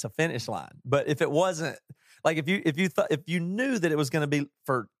 knowing that it's a finish line. But if it wasn't, like if you knew that it was going to be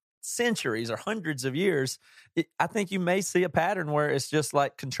for centuries or hundreds of years, I think you may see a pattern where it's just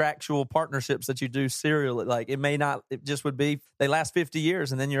like contractual partnerships that you do serially. Like it just would be they last 50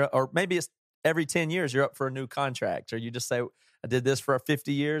 years and then or maybe it's every 10 years you're up for a new contract, or you just say, I did this for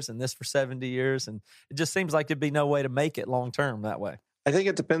 50 years and this for 70 years. And it just seems like there'd be no way to make it long term that way. I think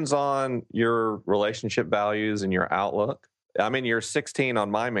it depends on your relationship values and your outlook. I'm in year 16 on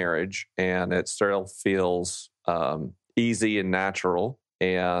my marriage, and it still feels easy and natural.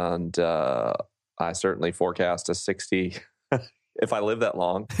 And I certainly forecast a 60, if I live that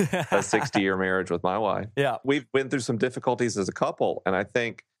long, a 60-year marriage with my wife. Yeah. We've been through some difficulties as a couple, and I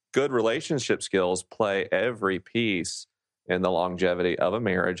think good relationship skills play every piece in the longevity of a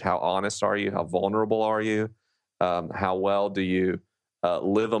marriage. How honest are you? How vulnerable are you? How well do you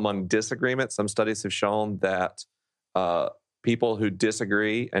live among disagreements? Some studies have shown that people who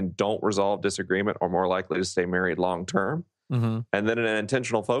disagree and don't resolve disagreement are more likely to stay married long term. Mm-hmm. And then in an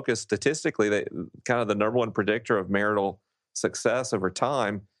intentional focus, statistically, kind of the number one predictor of marital success over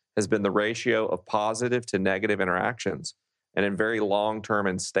time has been the ratio of positive to negative interactions. And in very long-term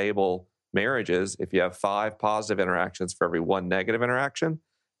and stable marriages, if you have 5 positive interactions for every 1 negative interaction,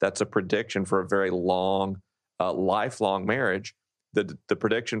 that's a prediction for a very long, lifelong marriage. The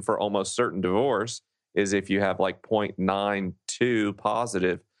prediction for almost certain divorce is if you have like 0.92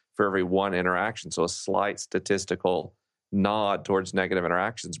 positive for every 1 interaction. So a slight statistical nod towards negative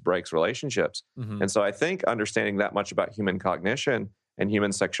interactions breaks relationships. Mm-hmm. And so I think understanding that much about human cognition and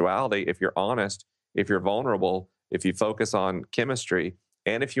human sexuality, if you're honest, if you're vulnerable, if you focus on chemistry,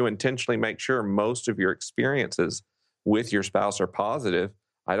 and if you intentionally make sure most of your experiences with your spouse are positive,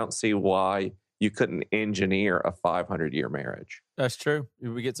 I don't see why you couldn't engineer a 500-year marriage. That's true.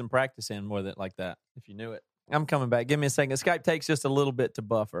 We get some practice in more than like that, if you knew it. I'm coming back. Give me a second. Skype takes just a little bit to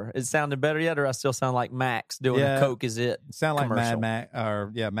buffer. Is it sounding better yet, or I still sound like Max doing a Coke is it? Sound like commercial?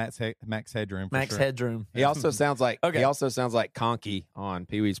 Max Headroom. Max Headroom. He also sounds like Conky on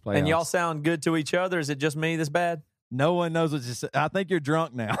Pee Wee's Playhouse. And y'all sound good to each other. Is it just me that's bad? No one knows what you said. I think you're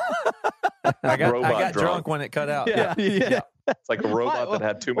drunk now. I got drunk when it cut out. Yeah. It's like a robot that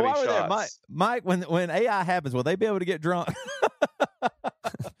had too many shots. Mike, when AI happens, will they be able to get drunk?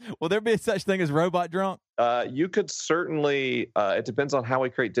 Will there be such thing as robot drunk? You could certainly, it depends on how we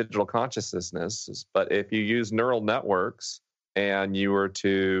create digital consciousness, but if you use neural networks and you were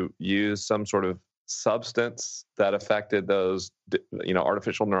to use some sort of substance that affected those,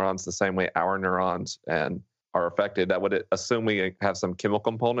 artificial neurons the same way our neurons are affected, that would assume we have some chemical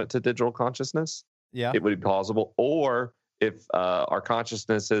component to digital consciousness. Yeah. It would be plausible. Or if our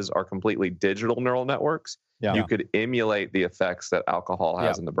consciousnesses are completely digital neural networks, you could emulate the effects that alcohol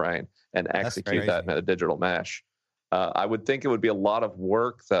has in the brain and execute that in a digital mesh. I would think it would be a lot of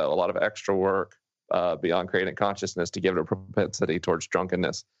work, though, a lot of extra work beyond creating consciousness to give it a propensity towards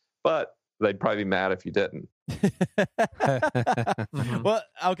drunkenness. But they'd probably be mad if you didn't. Mm-hmm. Well,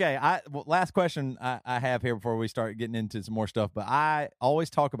 okay. Last question I have here before we start getting into some more stuff, but I always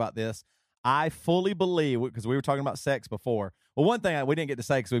talk about this. I fully believe, because we were talking about sex before. Well, one thing we didn't get to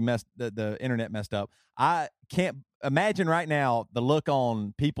say because we the internet messed up. I can't imagine right now the look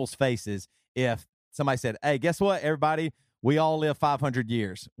on people's faces if somebody said, "Hey, guess what, everybody? We all live 500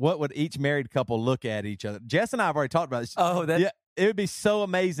 years." What would each married couple look at each other? Jess and I have already talked about this. Oh, yeah. It would be so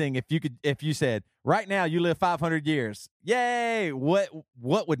amazing if you said, right now you live 500 years. Yay! What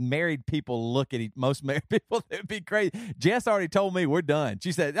would married people look at? Most married people, it would be crazy. Jess already told me we're done.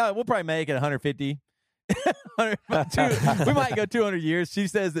 She said, we'll probably make it 150. We might go 200 years. She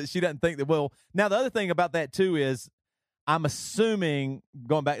says that she doesn't think that we'll. Now, the other thing about that, too, is I'm assuming,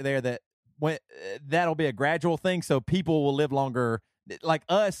 going back there, that that'll be a gradual thing, so people will live longer. Like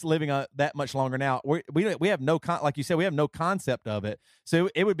us living that much longer now, we have no like you said, we have no concept of it. So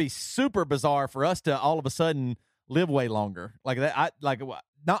it would be super bizarre for us to all of a sudden live way longer like that.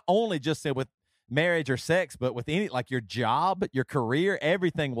 Not only just say with marriage or sex, but with any, like your job, your career,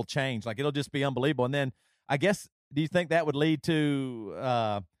 everything will change. Like it'll just be unbelievable. And then I guess, do you think that would lead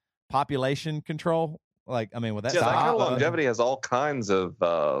to population control? Like, I mean, would that that stop? kind of longevity has all kinds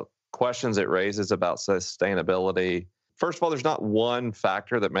of questions it raises about sustainability. First of all, there's not one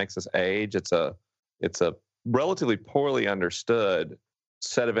factor that makes us age. It's a relatively poorly understood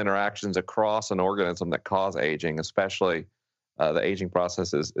set of interactions across an organism that cause aging, especially the aging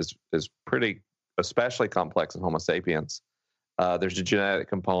process is pretty especially complex in Homo sapiens. There's a genetic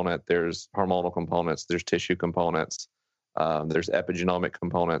component, there's hormonal components, there's tissue components, there's epigenomic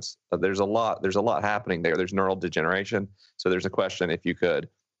components. There's a lot happening there. There's neural degeneration. So there's a question if you could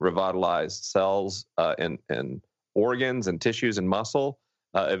revitalize cells in organs and tissues and muscle,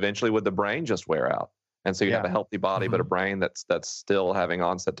 eventually would the brain just wear out? And so you have a healthy body, but a brain that's still having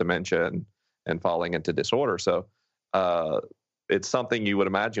onset dementia and falling into disorder. So it's something you would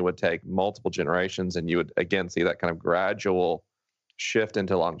imagine would take multiple generations, and you would again see that kind of gradual shift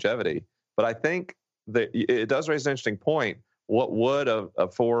into longevity. But I think that it does raise an interesting point. What would a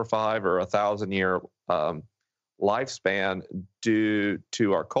 4 or 5 or 1,000-year lifespan do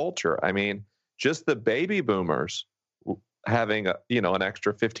to our culture? I mean, just the baby boomers having an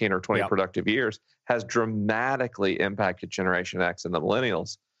extra 15 or 20 productive years has dramatically impacted Generation X and the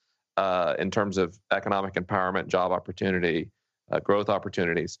millennials in terms of economic empowerment, job opportunity, growth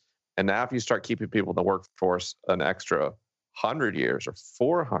opportunities. And now if you start keeping people in the workforce an extra 100 years or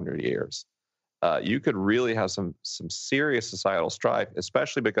 400 years, you could really have some serious societal strife,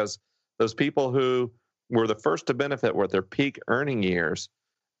 especially because those people who were the first to benefit with their peak earning years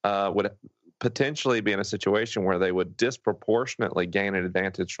would potentially be in a situation where they would disproportionately gain an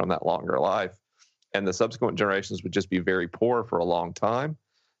advantage from that longer life. And the subsequent generations would just be very poor for a long time.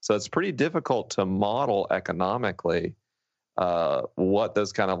 So it's pretty difficult to model economically what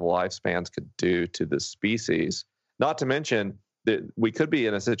those kind of lifespans could do to the species. Not to mention that we could be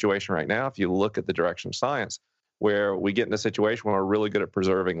in a situation right now, if you look at the direction of science, where we get in a situation where we're really good at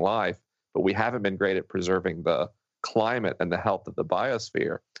preserving life, but we haven't been great at preserving the climate and the health of the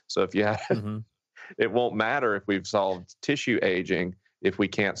biosphere. So if you have, it won't matter if we've solved tissue aging if we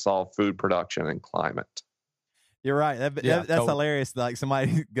can't solve food production and climate. You're right. That's hilarious. Like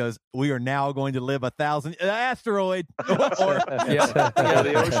somebody goes, "We are now going to live 1,000 asteroid." Or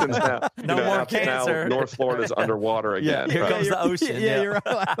the ocean's now. No more cancer. Now North Florida's underwater again. Here comes the ocean. Yeah, you're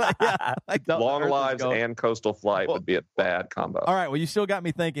right. Long lives and coastal flight would be a bad combo. All right. Well, you still got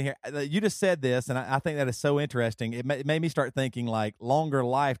me thinking here. You just said this, and I think that is so interesting. It made me start thinking like longer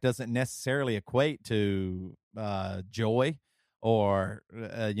life doesn't necessarily equate to joy or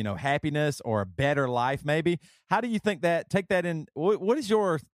happiness or a better life. Maybe. How do you think that? Take that in. What is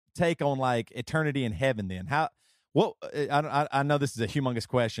your take on like eternity in heaven? Then I know this is a humongous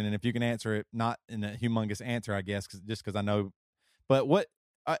question, and if you can answer it, not in a humongous answer, I guess, just because I know. But what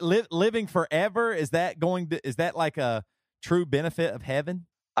living forever is that like a true benefit of heaven?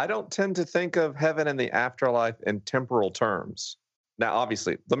 I don't tend to think of heaven and the afterlife in temporal terms. Now,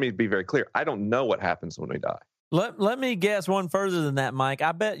 obviously, let me be very clear. I don't know what happens when we die. Let me guess one further than that, Mike.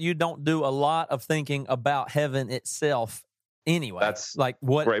 I bet you don't do a lot of thinking about heaven itself anyway. That's like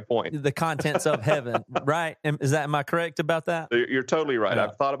what great point. The contents of heaven, right? Am I correct about that? You're totally right. Yeah.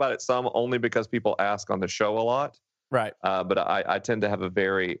 I've thought about it some only because people ask on the show a lot. Right. But I tend to have a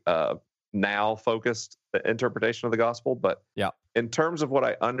very now-focused interpretation of the gospel. But in terms of what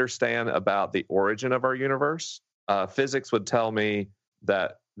I understand about the origin of our universe, physics would tell me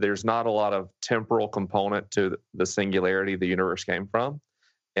that there's not a lot of temporal component to the singularity the universe came from.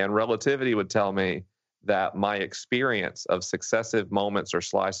 And relativity would tell me that my experience of successive moments or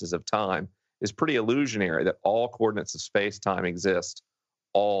slices of time is pretty illusionary, that all coordinates of space-time exist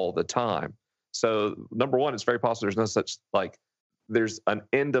all the time. So number one, it's very possible there's no such, like, there's an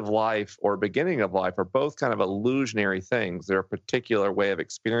end of life or beginning of life are both kind of illusionary things. They're a particular way of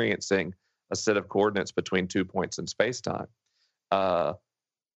experiencing a set of coordinates between 2 points in space-time.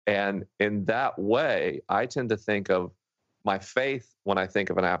 And in that way, I tend to think of my faith when I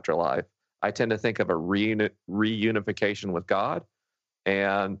think of an afterlife. I tend to think of a reunification with God.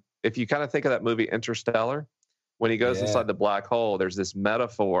 And if you kind of think of that movie Interstellar, when he goes inside the black hole, there's this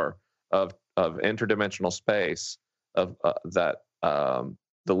metaphor of interdimensional space that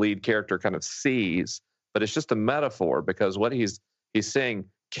the lead character kind of sees, but it's just a metaphor because what he's seeing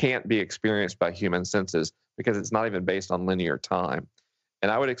can't be experienced by human senses because it's not even based on linear time. And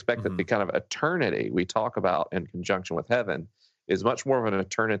I would expect that the kind of eternity we talk about in conjunction with heaven is much more of an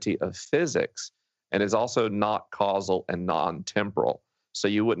eternity of physics and is also not causal and non-temporal. So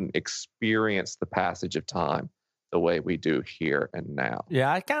you wouldn't experience the passage of time the way we do here and now.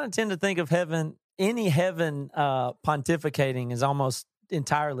 Yeah, I kind of tend to think of heaven, any heaven pontificating is almost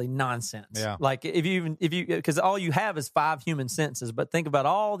entirely nonsense. Yeah. Like if you because all you have is 5 human senses, but think about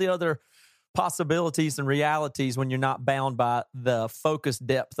all the other possibilities and realities when you're not bound by the focus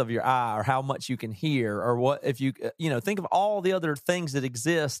depth of your eye or how much you can hear or what if you think of all the other things that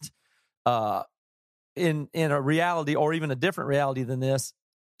exist in a reality or even a different reality than this.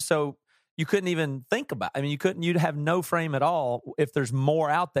 So you couldn't even think about. I mean, you'd have no frame at all if there's more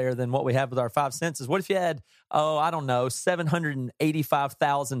out there than what we have with our five senses. What if you had,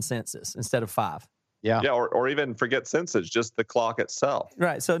 785,000 senses instead of 5? Yeah, or even forget senses, just the clock itself.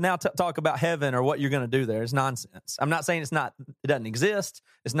 Right. So now talk about heaven or what you're going to do there is nonsense. I'm not saying it doesn't exist.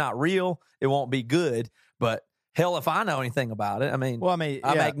 It's not real. It won't be good. But hell, if I know anything about it, I'm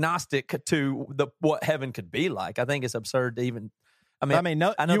agnostic to what heaven could be like. I think it's absurd to even. I know you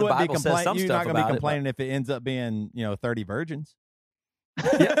the wouldn't Bible says some you're stuff not going to be about complaining if it ends up being 30 virgins.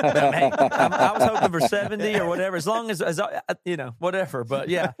 Yeah, I was hoping for 70 or whatever, as long as whatever. But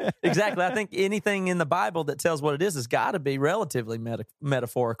yeah, exactly. I think anything in the Bible that tells what it is has got to be relatively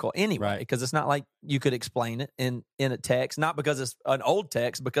metaphorical anyway, because it's not like you could explain it in a text, not because it's an old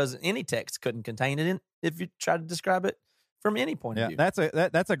text, because any text couldn't contain it if you try to describe it from any point of view.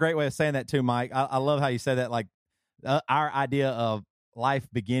 That's a great way of saying that too, Mike. I love how you said that, like our idea of life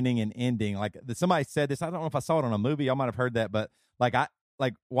beginning and ending. Like somebody said this, I don't know if I saw it on a movie, I might have heard that, but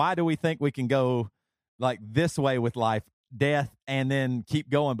why do we think we can go like this way with life, death, and then keep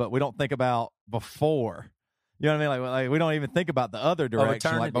going, but we don't think about before? You know what I mean? Like we don't even think about the other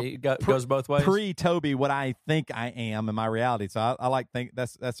direction. Eternity goes both ways. Pre-Toby, what I think I am in my reality. So I think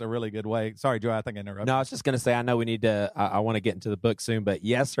that's a really good way. Sorry, Joe, I think I interrupted. No, I was just going to say, I know we need to, I want to get into the book soon, but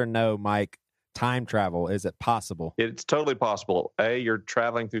yes or no, Mike, time travel, is it possible? It's totally possible. A, you're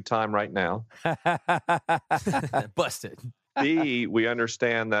traveling through time right now. Busted. B, we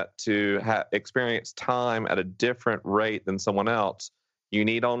understand that to experience time at a different rate than someone else, you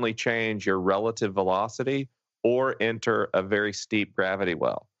need only change your relative velocity or enter a very steep gravity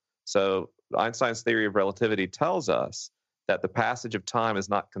well. So Einstein's theory of relativity tells us that the passage of time is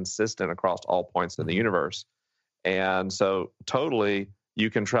not consistent across all points in the universe. And so totally, you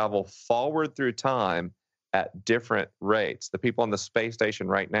can travel forward through time at different rates. The people on the space station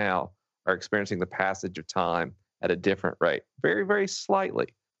right now are experiencing the passage of time at a different rate, very, very slightly,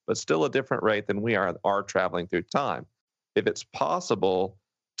 but still a different rate than we are traveling through time. If it's possible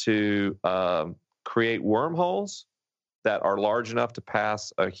to create wormholes that are large enough to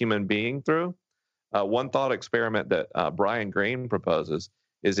pass a human being through, one thought experiment that Brian Greene proposes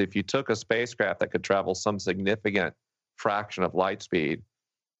is if you took a spacecraft that could travel some significant fraction of light speed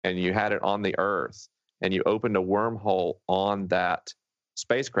and you had it on the Earth and you opened a wormhole on that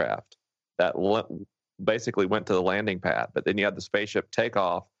spacecraft that basically went to the landing pad, but then you had the spaceship take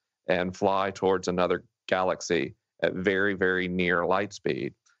off and fly towards another galaxy at very, very near light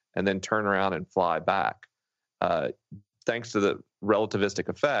speed, and then turn around and fly back. Thanks to the relativistic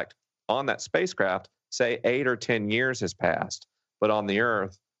effect, on that spacecraft, say 8 or 10 years has passed, but on the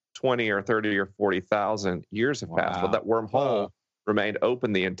Earth, 20 or 30 or 40,000 years have passed. Well, that wormhole remained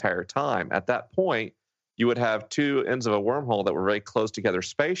open the entire time. At that point, you would have two ends of a wormhole that were very close together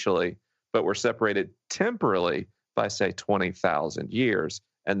spatially, but were separated temporally by, say, 20,000 years.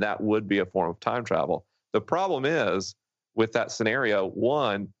 And that would be a form of time travel. The problem is, with that scenario,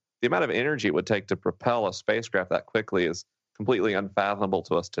 one, the amount of energy it would take to propel a spacecraft that quickly is completely unfathomable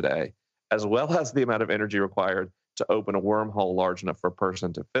to us today, as well as the amount of energy required to open a wormhole large enough for a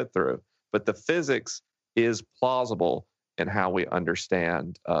person to fit through. But the physics is plausible in how we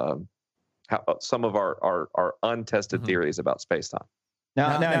understand how some of our untested theories about space-time.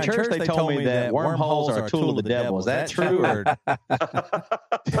 Now in church they told me that wormholes are a tool of the devil. Is that true? Or?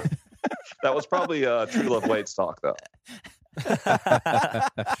 That was probably True Love Wade's talk, though.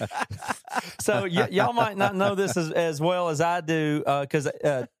 So y'all might not know this as well as I do, because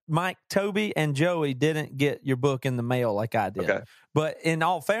Mike, Toby, and Joey didn't get your book in the mail like I did. Okay. But in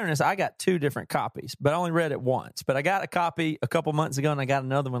all fairness, I got 2 different copies, but I only read it once. But I got a copy a couple months ago, and I got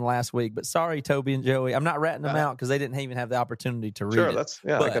another one last week. But sorry, Toby and Joey, I'm not ratting them out because they didn't even have the opportunity to read it.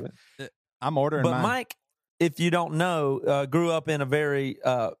 I'm ordering But mine. Mike, if you don't know, grew up in a very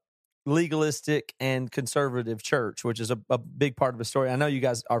legalistic and conservative church, which is a big part of his story. I know you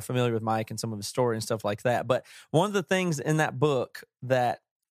guys are familiar with Mike and some of his story and stuff like that. But one of the things in that book that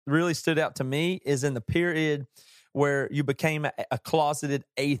really stood out to me is in the period where you became a closeted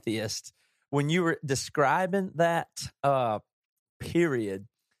atheist. When you were describing that period,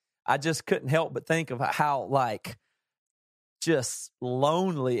 I just couldn't help but think of how just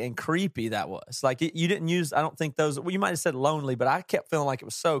lonely and creepy that was. Like you didn't use, I don't think those, well, you might have said lonely, but I kept feeling like it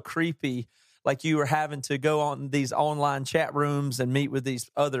was so creepy. Like you were having to go on these online chat rooms and meet with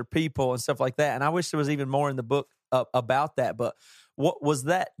these other people and stuff like that. And I wish there was even more in the book about that. But what was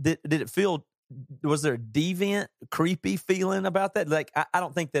that? Did it feel? Was there a deviant, creepy feeling about that? Like, I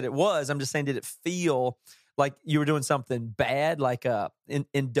don't think that it was. I'm just saying, did it feel like you were doing something bad, like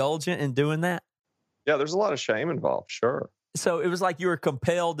indulgent in doing that? Yeah, there's a lot of shame involved, sure. So it was like you were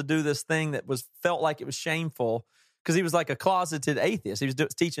compelled to do this thing that felt like it was shameful, because he was like a closeted atheist. He was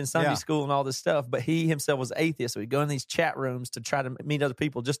teaching Sunday school and all this stuff, but he himself was atheist. So he'd go in these chat rooms to try to meet other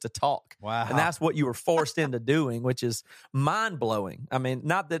people just to talk. Wow. And that's what you were forced into doing, which is mind-blowing. I mean,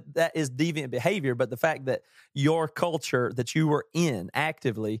 not that that is deviant behavior, but the fact that your culture that you were in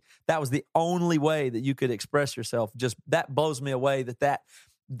actively, that was the only way that you could express yourself. Just that blows me away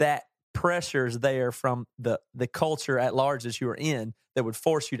that pressure's there from the culture at large that you were in that would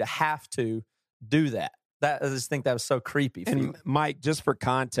force you to have to do that. I just think that was so creepy. And Mike, just for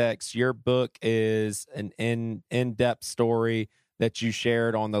context, your book is an in-depth story that you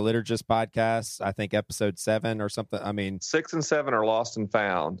shared on the Liturgist podcast, I think episode 7 or something. I mean, 6 and 7 are lost and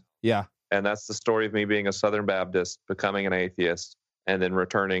found. Yeah. And that's the story of me being a Southern Baptist, becoming an atheist, and then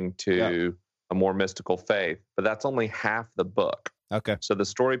returning to a more mystical faith. But that's only half the book. Okay. So the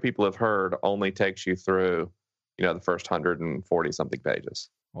story people have heard only takes you through, the first 140 something pages.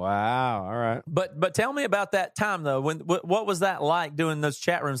 Wow. All right. But tell me about that time though. What was that like doing those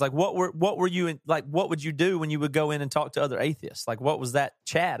chat rooms? Like what were you in, like what would you do when you would go in and talk to other atheists? Like what was that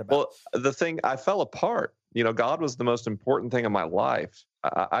chat about? Well, the thing, I fell apart. God was the most important thing in my life.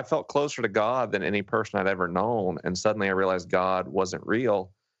 I felt closer to God than any person I'd ever known, and suddenly I realized God wasn't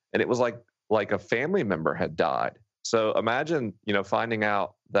real, and it was like a family member had died. So imagine, finding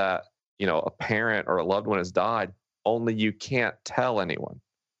out that a parent or a loved one has died, only you can't tell anyone.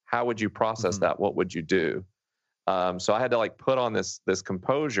 How would you process that? What would you do? So I had to put on this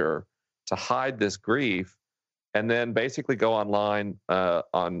composure to hide this grief, and then basically go online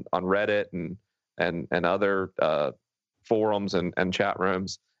on Reddit and other forums and chat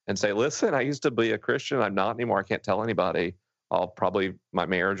rooms and say, listen, I used to be a Christian. I'm not anymore. I can't tell anybody. My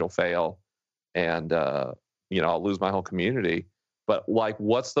marriage will fail, and I'll lose my whole community. But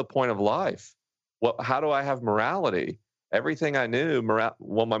what's the point of life? How do I have morality? Everything I knew,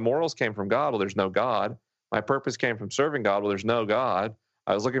 my morals came from God. Well, there's no God. My purpose came from serving God. Well, there's no God.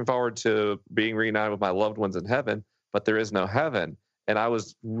 I was looking forward to being reunited with my loved ones in heaven, but there is no heaven. And I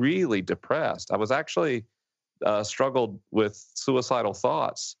was really depressed. I was actually struggled with suicidal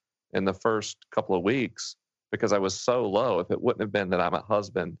thoughts in the first couple of weeks because I was so low. If it wouldn't have been that I'm a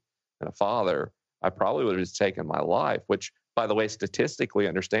husband and a father, I probably would have just taken my life, which, by the way, statistically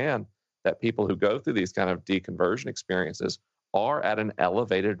understand that people who go through these kind of deconversion experiences are at an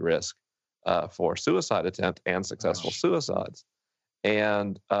elevated risk for suicide attempt and successful suicides.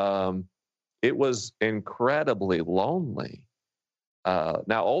 And it was incredibly lonely.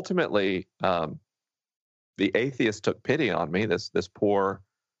 Now, ultimately, the atheist took pity on me, this poor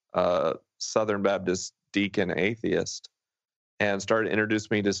Southern Baptist deacon atheist, and started to introduce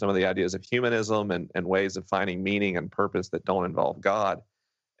me to some of the ideas of humanism and ways of finding meaning and purpose that don't involve God.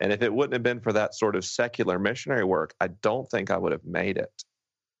 And if it wouldn't have been for that sort of secular missionary work, I don't think I would have made it,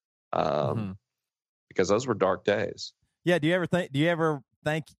 because those were dark days. Yeah. Do you ever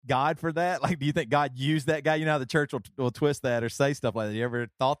thank God for that? Do you think God used that guy? How the church will twist that or say stuff like that. You ever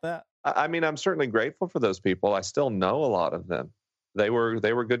thought that? I mean, I'm certainly grateful for those people. I still know a lot of them. They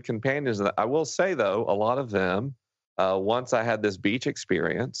were good companions. And I will say, though, a lot of them, once I had this beach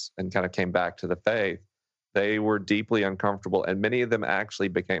experience and kind of came back to the faith, they were deeply uncomfortable, and many of them actually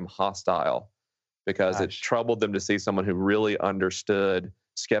became hostile because it troubled them to see someone who really understood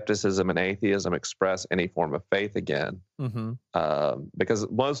skepticism and atheism express any form of faith again. Because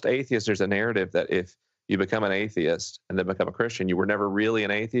most atheists, there's a narrative that if you become an atheist and then become a Christian, you were never really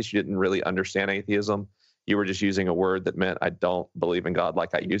an atheist. You didn't really understand atheism. You were just using a word that meant I don't believe in God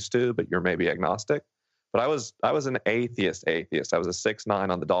like I used to, but you're maybe agnostic. But I was an atheist. I was a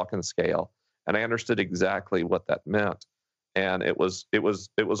 6'9" on the Dawkins scale. And I understood exactly what that meant. And it was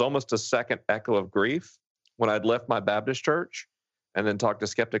almost a second echo of grief when I'd left my Baptist church and then talked to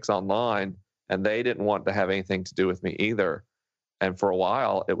skeptics online, and they didn't want to have anything to do with me either. And for a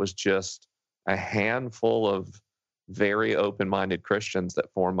while, it was just a handful of very open-minded Christians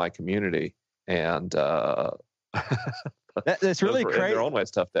that formed my community. And that's really crazy. In their own ways,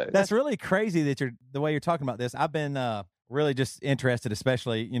 tough days. That's really crazy that the way you're talking about this. I've been really just interested,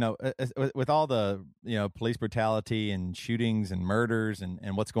 especially, with all the, police brutality and shootings and murders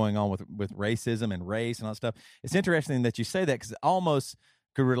and what's going on with racism and race and all that stuff. It's interesting that you say that, because it almost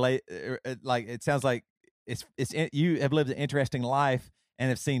could relate. It sounds like you have lived an interesting life and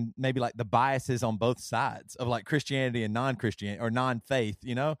have seen maybe the biases on both sides of Christianity and non-Christianity or non-faith.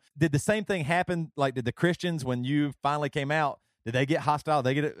 Did the same thing happen? Did the Christians, when you finally came out, did they get hostile?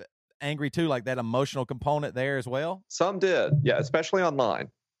 They get angry too, like that emotional component there as well? Some did, yeah, especially online.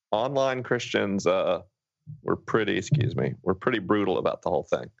 Online Christians were pretty brutal about the whole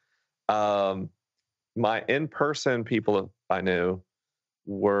thing. My in-person people I knew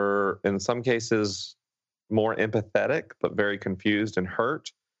were, in some cases, more empathetic, but very confused and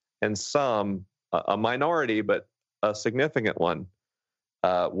hurt. And some, a minority, but a significant one,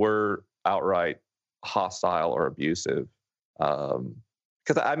 were outright hostile or abusive.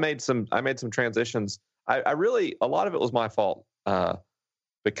 Because I made some transitions. I really, a lot of it was my fault,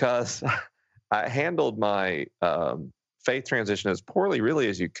 because I handled my faith transition as poorly, really,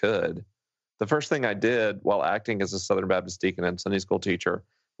 as you could. The first thing I did while acting as a Southern Baptist deacon and Sunday school teacher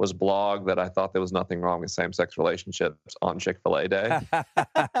was blog that I thought there was nothing wrong with same-sex relationships on Chick-fil-A Day.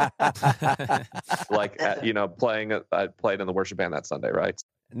 Like, I played in the worship band that Sunday, right?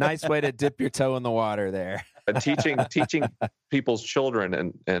 Nice way to dip your toe in the water there. And teaching people's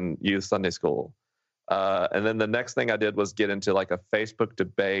children in youth Sunday school. And then the next thing I did was get into like a Facebook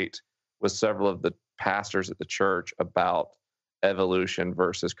debate with several of the pastors at the church about evolution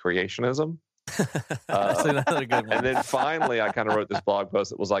versus creationism. That's another good one. And then finally, I kind of wrote this blog post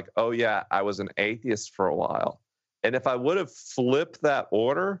that was like, oh yeah, I was an atheist for a while. And if I would have flipped that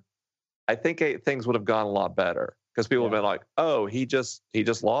order, I think things would have gone a lot better. Because people have been like, oh, he just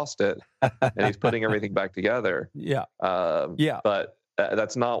lost it, and he's putting everything back together. Yeah. But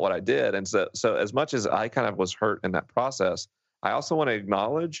that's not what I did. And so as much as I kind of was hurt in that process, I also want to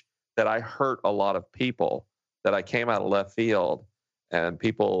acknowledge that I hurt a lot of people, that I came out of left field, and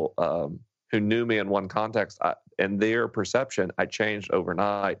people who knew me in one context, and their perception, I changed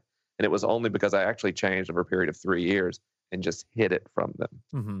overnight. And it was only because I actually changed over a period of 3 years and just hid it from them.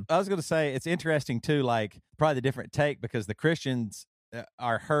 Mm-hmm. I was going to say, it's interesting too, like probably the different take, because the Christians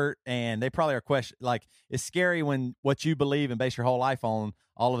are hurt and they probably are like, it's scary when what you believe and base your whole life on,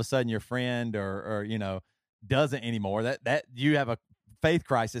 all of a sudden your friend or doesn't anymore. That you have a faith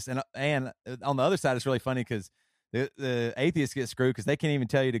crisis. And on the other side, it's really funny because the atheists get screwed because they can't even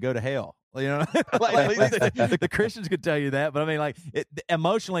tell you to go to hell. Like, the Christians could tell you that, but I mean, like,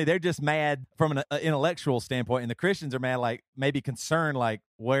 emotionally, they're just mad from an intellectual standpoint, and the Christians are mad, like maybe concerned, like,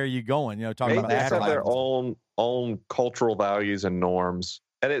 where are you going? Talking about the afterlife. They have their own cultural values and norms,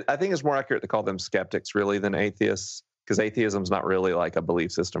 and I think it's more accurate to call them skeptics really than atheists, because atheism is not really like a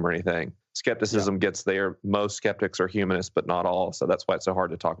belief system or anything. Skepticism gets there. Most skeptics are humanists, but not all. So that's why it's so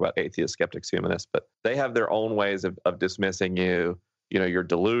hard to talk about atheists, skeptics, humanists. But they have their own ways of dismissing you. You're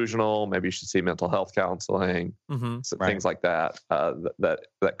delusional. Maybe you should see mental health counseling, things like that,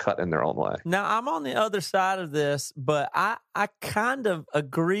 that cut in their own way. Now, I'm on the other side of this, but I kind of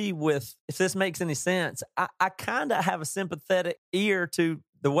agree with, if this makes any sense, I kind of have a sympathetic ear to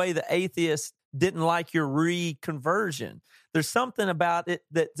the way the atheists didn't like your reconversion. There's something about it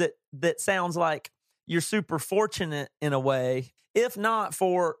that sounds like you're super fortunate in a way, if not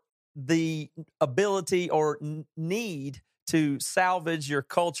for the ability or need to salvage your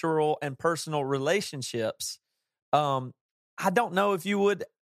cultural and personal relationships. I don't know if you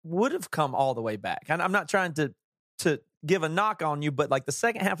would have come all the way back. And I'm not trying to give a knock on you, but like the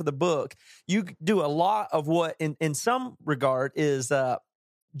second half of the book, you do a lot of what in some regard is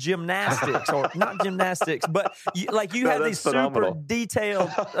gymnastics, or not gymnastics, but you have these phenomenal. super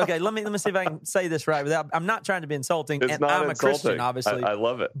detailed. Okay, let me see if I can say this right without. I'm not trying to be insulting, it's and not I'm insulting. a Christian, obviously. I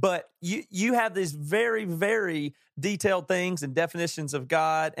love it. But you have these very, very detailed things and definitions of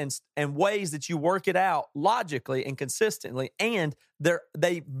God and ways that you work it out logically and consistently, and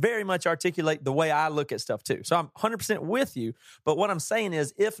they very much articulate the way I look at stuff too. So I'm 100% with you. But what I'm saying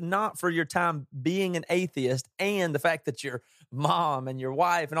is, if not for your time being an atheist and the fact that your mom and your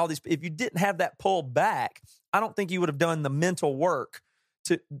wife and all these, if you didn't have that pull back, I don't think you would have done the mental work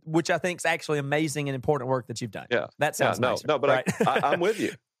which I think is actually amazing and important work that you've done. Yeah, that sounds nicer, no, but right? I'm with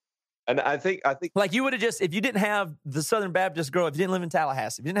you. And I think like you would have just, if you didn't have the Southern Baptist grow up, if you didn't live in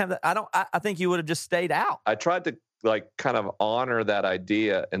Tallahassee, if you didn't have that, I think you would have just stayed out. I tried to like kind of honor that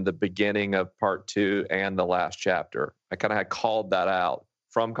idea in the beginning of part 2 and the last chapter. I kind of had called that out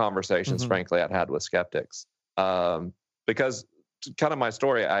from conversations, frankly, I'd had with skeptics. Because kind of my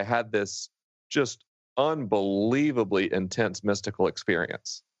story, I had this just unbelievably intense mystical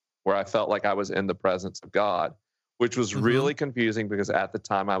experience where I felt like I was in the presence of God, which was really confusing because at the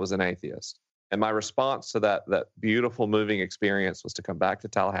time I was an atheist. And my response to that beautiful, moving experience was to come back to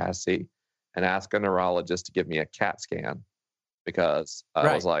Tallahassee and ask a neurologist to give me a CAT scan, because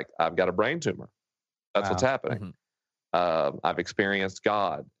I was like, I've got a brain tumor. That's what's happening. I've experienced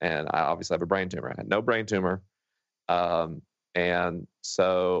God, and I obviously have a brain tumor. I had no brain tumor. And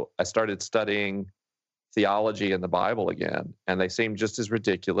so I started studying theology and the Bible again, and they seem just as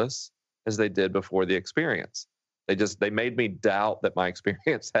ridiculous as they did before the experience. They made me doubt that my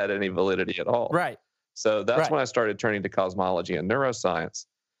experience had any validity at all. Right. So that's when I started turning to cosmology and neuroscience.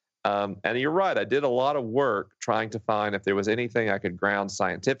 And you're right, I did a lot of work trying to find if there was anything I could ground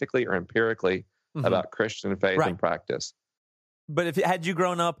scientifically or empirically about Christian faith and practice. But had you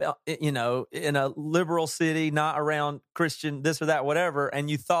grown up, in a liberal city, not around Christian, this or that, whatever, and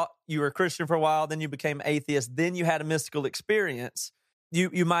you thought you were a Christian for a while, then you became atheist, then you had a mystical experience,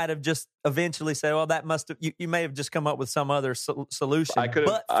 you might have just eventually said, well, that must have, you may have just come up with some other solution. I could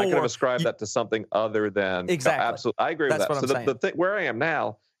have ascribed that to something other than. Exactly. Absolutely. I agree with that. What so I'm the thing where I am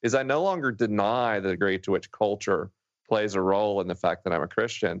now is I no longer deny the degree to which culture plays a role in the fact that I'm a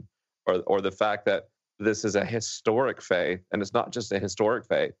Christian, or the fact that this is a historic faith, and it's not just a historic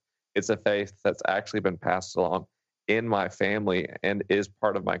faith. It's a faith that's actually been passed along in my family and is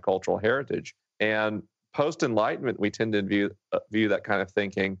part of my cultural heritage. And post-Enlightenment, we tend to view that kind of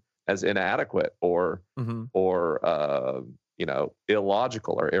thinking as inadequate or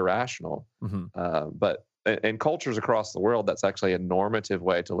illogical or irrational. But in cultures across the world, that's actually a normative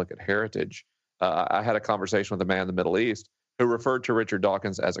way to look at heritage. I had a conversation with a man in the Middle East who referred to Richard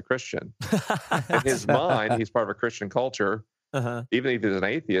Dawkins as a Christian. In his mind, he's part of a Christian culture. Even if he's an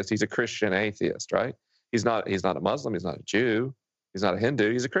atheist, he's a Christian atheist, right? He's not a Muslim. He's not a Jew. He's not a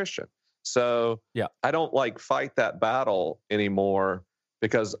Hindu. He's a Christian. So I don't fight that battle anymore,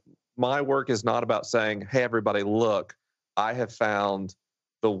 because my work is not about saying, hey, everybody, look, I have found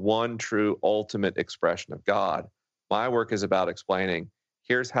the one true ultimate expression of God. My work is about explaining,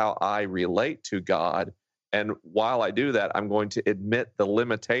 here's how I relate to God. And while I do that, I'm going to admit the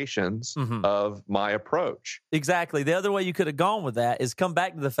limitations of my approach. Exactly. The other way you could have gone with that is come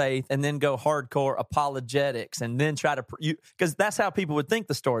back to the faith and then go hardcore apologetics and then try to, because that's how people would think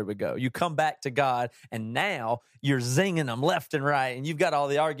the story would go. You come back to God and now you're zinging them left and right, and you've got all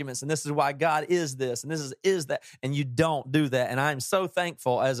the arguments, and this is why God is this, and this is that, and you don't do that. And I'm so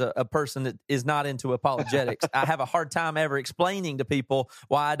thankful as a person that is not into apologetics. I have a hard time ever explaining to people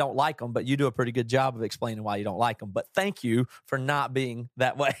why I don't like them, but you do a pretty good job of explaining why you don't like them. But thank you for not being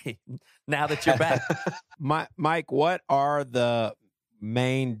that way now that you're back. Mike, what are the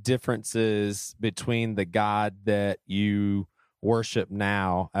main differences between the God that you worship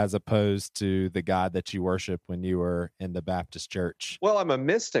now as opposed to the God that you worship when you were in the Baptist church? Well, I'm a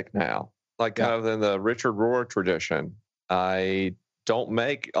mystic now, kind of in the Richard Rohr tradition. I don't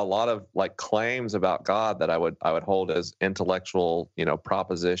make a lot of claims about God that I would hold as intellectual,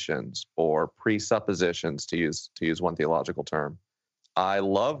 propositions or presuppositions, to use one theological term. I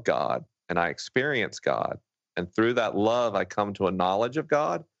love God and I experience God, and through that love I come to a knowledge of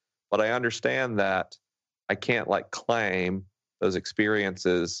God, but I understand that I can't claim those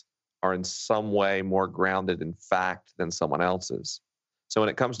experiences are in some way more grounded in fact than someone else's. So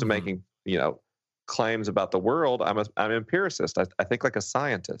when it comes to making, claims about the world, I'm an empiricist. I think like a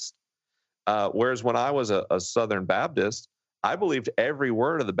scientist. Whereas when I was a Southern Baptist, I believed every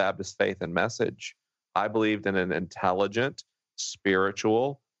word of the Baptist faith and message. I believed in an intelligent,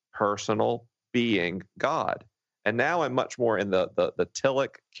 spiritual, personal being, God. And now I'm much more in the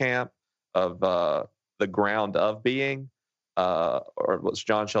Tillich camp of the ground of being, or what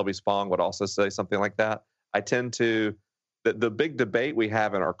John Shelby Spong would also say, something like that. I tend to, the big debate we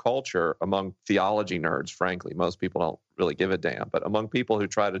have in our culture among theology nerds, frankly, most people don't really give a damn, but among people who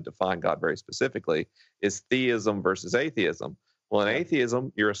try to define God very specifically, is theism versus atheism. Well, in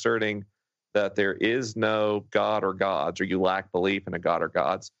atheism, you're asserting that there is no God or gods, or you lack belief in a God or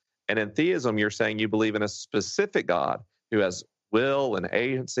gods. And in theism, you're saying you believe in a specific God who has will and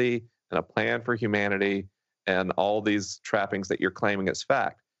agency and a plan for humanity and all these trappings that you're claiming as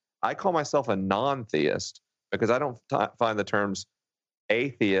fact. I call myself a non-theist because I don't find the terms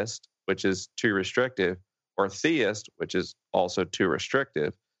atheist, which is too restrictive, or theist, which is also too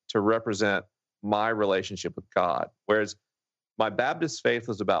restrictive, to represent my relationship with God. Whereas my Baptist faith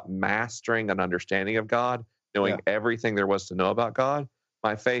was about mastering an understanding of God, knowing everything there was to know about God.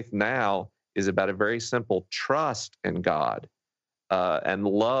 My faith now is about a very simple trust in God and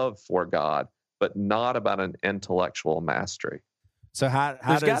love for God, but not about an intellectual mastery. So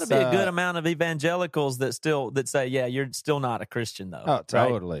there's got to be a good amount of evangelicals that say, yeah, you're still not a Christian though. Oh,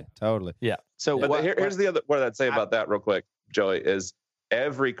 totally, totally. Yeah. So here's the other what I'd say about that real quick, Joey, is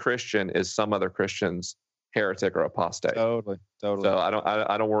every Christian is some other Christian's heretic or apostate. Totally. So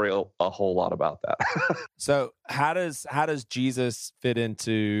I don't worry a whole lot about that. So how does Jesus fit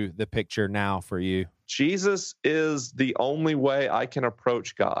into the picture now for you? Jesus is the only way I can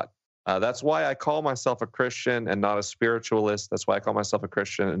approach God. That's why I call myself a Christian and not a spiritualist. That's why I call myself a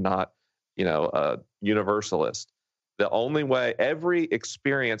Christian and not a universalist. The only way, every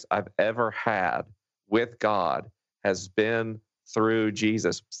experience I've ever had with God has been through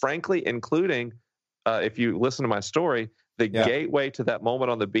Jesus, frankly, including, if you listen to my story, the gateway to that moment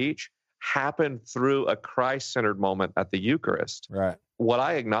on the beach happened through a Christ-centered moment at the Eucharist. Right. What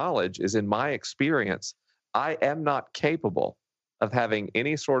I acknowledge is, in my experience, I am not capable of having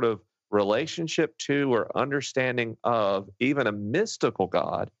any sort of relationship to or understanding of even a mystical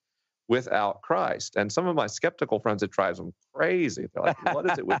God without Christ. And some of my skeptical friends, it drives them crazy. They're like, what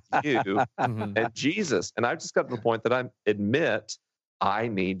is it with you and Jesus? And I've just got to the point that I admit I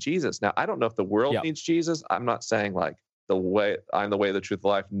need Jesus. Now, I don't know if the world needs Jesus. I'm not saying like I'm the way, the truth, the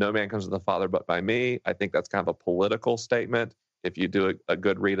life. No man comes to the Father but by me. I think that's kind of a political statement. If you do a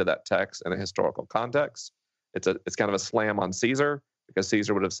good read of that text in a historical context, it's kind of a slam on Caesar, because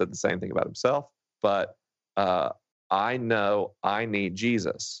Caesar would have said the same thing about himself. But I know I need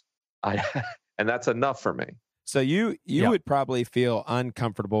Jesus. And that's enough for me. So you would probably feel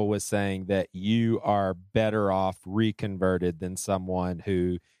uncomfortable with saying that you are better off reconverted than someone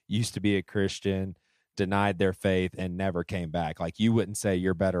who used to be a Christian, denied their faith, and never came back. Like, you wouldn't say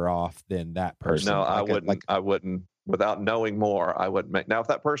you're better off than that person. No, I wouldn't. I wouldn't. Without knowing more, I wouldn't make. Now, if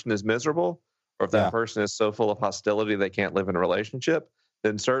that person is miserable, or if that person is so full of hostility they can't live in a relationship,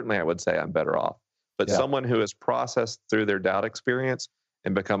 then certainly I would say I'm better off. But someone who has processed through their doubt experience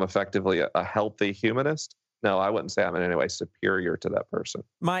and become effectively a healthy humanist, no, I wouldn't say I'm in any way superior to that person.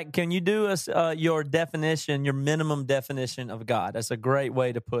 Mike, can you do us your definition, your minimum definition of God? That's a great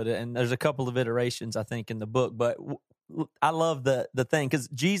way to put it. And there's a couple of iterations, I think, in the book. But I love the thing, because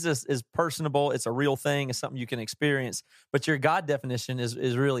Jesus is personable. It's a real thing. It's something you can experience. But your God definition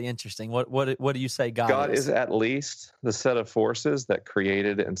is really interesting. What do you say God is? God is at least the set of forces that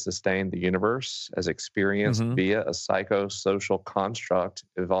created and sustained the universe as experienced via a psychosocial construct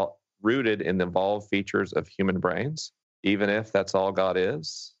rooted in the evolved features of human brains. Even if that's all God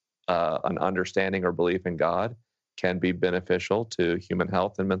is, an understanding or belief in God can be beneficial to human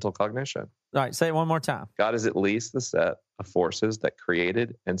health and mental cognition. All right, say it one more time. God is at least the set of forces that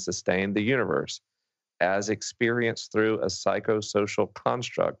created and sustained the universe as experienced through a psychosocial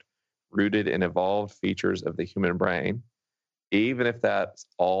construct rooted in evolved features of the human brain. Even if that's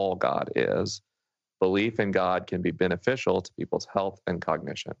all God is, belief in God can be beneficial to people's health and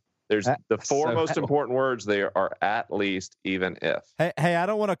cognition. There's the four most important words there are at least, even if. Hey, I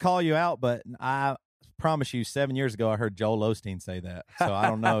don't want to call you out, but I promise you 7 years ago I heard Joel Osteen say that. So I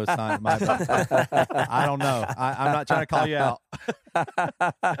don't know. It's not I don't know. I'm not trying to call you out.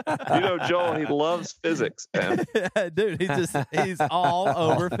 Joel, he loves physics, man. Dude, he's all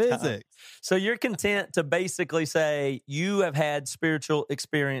over physics. So you're content to basically say you have had spiritual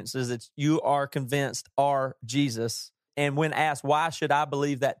experiences that you are convinced are Jesus. And when asked, why should I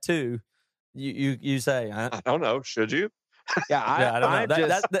believe that too? You say, I don't know. Should you? I don't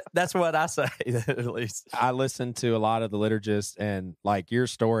know. That's what I say, at least. I listen to a lot of the liturgists, and like, your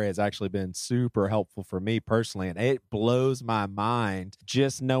story has actually been super helpful for me personally. And it blows my mind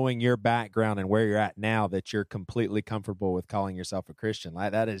just knowing your background and where you're at now, that you're completely comfortable with calling yourself a Christian.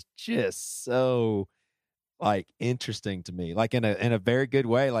 Like, that is just so interesting to me, like in a very good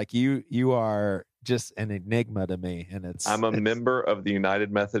way. Like, you are just an enigma to me. And I'm a member of the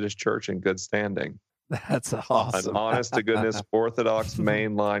United Methodist Church in good standing. That's awesome. An honest to goodness Orthodox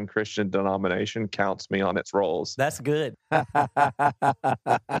mainline Christian denomination counts me on its rolls. That's good.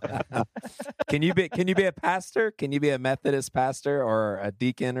 Can you be a pastor? Can you be a Methodist pastor or a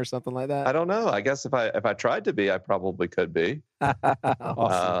deacon or something like that? I don't know. I guess if I tried to be, I probably could be.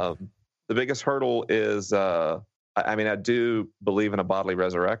 Awesome. The biggest hurdle is, I do believe in a bodily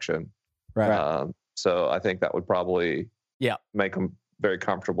resurrection. Right. So I think that would probably make them very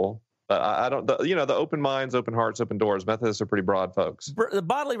comfortable. But I don't, the open minds, open hearts, open doors. Methodists are pretty broad folks. The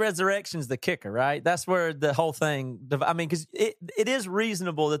bodily resurrection is the kicker, right? That's where the whole thing, because it is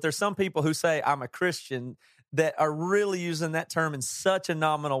reasonable that there's some people who say, I'm a Christian, that are really using that term in such a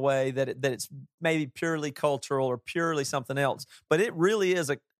nominal way that it's maybe purely cultural or purely something else. But it really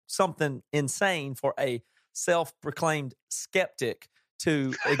is something insane for a self-proclaimed skeptic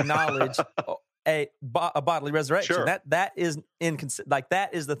to acknowledge a bodily resurrection. Sure. That is that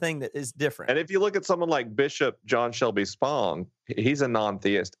is the thing that is different. And if you look at someone like Bishop John Shelby Spong, he's a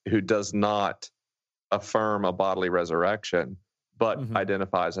non-theist who does not affirm a bodily resurrection, but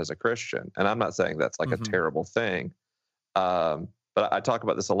identifies as a Christian. And I'm not saying that's a terrible thing. But I talk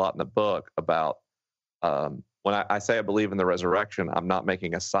about this a lot in the book about when I say I believe in the resurrection, I'm not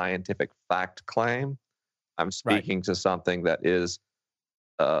making a scientific fact claim. I'm speaking to something that is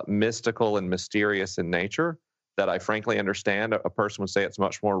mystical and mysterious in nature, that I frankly understand. A person would say it's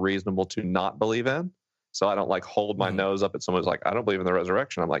much more reasonable to not believe in. So I don't like hold my nose up at someone's like, I don't believe in the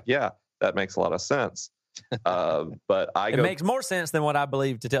resurrection. I'm like, yeah, that makes a lot of sense. But it makes more sense than what I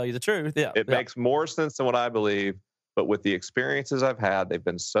believe, to tell you the truth. Yeah, it makes more sense than what I believe. But with the experiences I've had, they've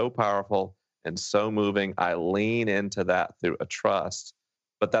been so powerful and so moving. I lean into that through a trust.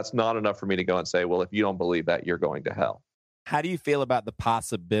 But that's not enough for me to go and say, well, if you don't believe that, you're going to hell. How do you feel about the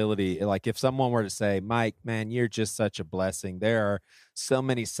possibility, like if someone were to say, Mike, man, you're just such a blessing. There are so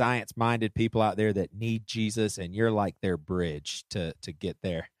many science-minded people out there that need Jesus, and you're like their bridge to get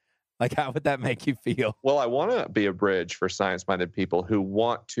there. Like, how would that make you feel? Well, I want to be a bridge for science-minded people who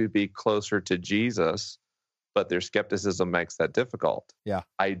want to be closer to Jesus, but their skepticism makes that difficult. Yeah.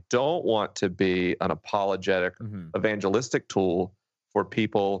 I don't want to be an apologetic, evangelistic tool for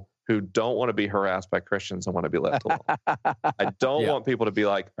people who don't want to be harassed by Christians and want to be left alone. I don't want people to be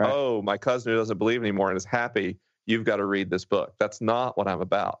like, oh, my cousin who doesn't believe anymore and is happy, you've got to read this book. That's not what I'm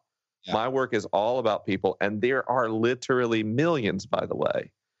about. Yeah. My work is all about people, and there are literally millions, by the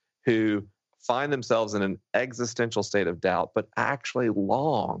way, who find themselves in an existential state of doubt, but actually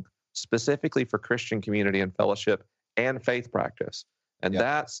long specifically for Christian community and fellowship and faith practice. And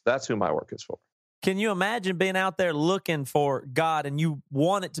that's who my work is for. Can you imagine being out there looking for God and you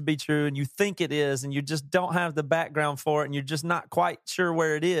want it to be true and you think it is and you just don't have the background for it and you're just not quite sure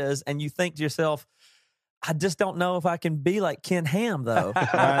where it is, and you think to yourself, I just don't know if I can be like Ken Ham, though.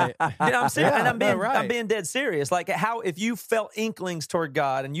 Right. You know what I'm saying? Yeah, and I'm being dead serious. Like, how, if you felt inklings toward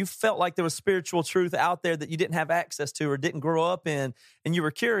God and you felt like there was spiritual truth out there that you didn't have access to or didn't grow up in, and you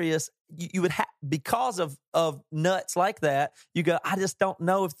were curious, you would have, because of nuts like that, you go, I just don't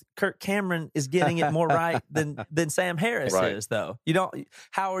know if Kirk Cameron is getting it more right than Sam Harris is, though. You don't,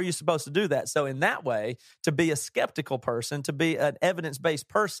 how are you supposed to do that? So in that way, to be a skeptical person, to be an evidence-based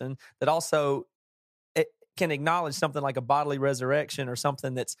person that also can acknowledge something like a bodily resurrection or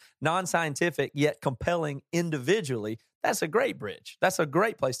something that's non-scientific yet compelling individually, that's a great bridge. That's a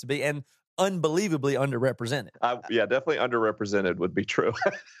great place to be, and unbelievably underrepresented. Definitely underrepresented would be true.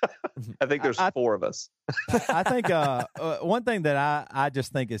 I think there's four of us. I think one thing that I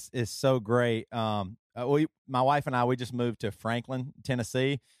just think is so great. My wife and I, we just moved to Franklin,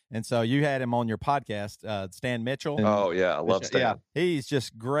 Tennessee. And so you had him on your podcast, Stan Mitchell. Oh, yeah. I love Stan. Yeah, he's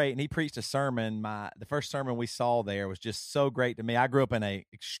just great. And he preached a sermon. The first sermon we saw there was just so great to me. I grew up in a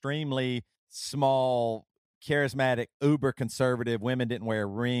extremely small, charismatic, uber conservative. Women didn't wear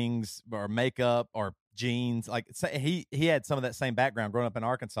rings or makeup or jeans. Like, he had some of that same background growing up in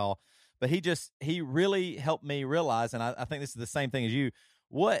Arkansas. But he really helped me realize, and I think this is the same thing as you,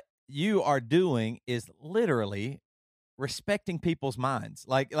 what you are doing is literally respecting people's minds.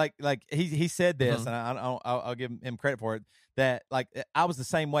 Like he said this, and I'll give him credit for it, that like I was the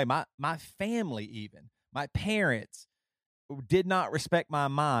same way. My family, even my parents, did not respect my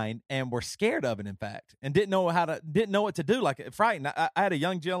mind and were scared of it, in fact, and didn't know what to do. Like, frightened. I had a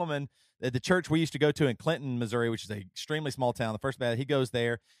young gentleman at the church we used to go to in Clinton, Missouri, which is a extremely small town. The First Baptist. He goes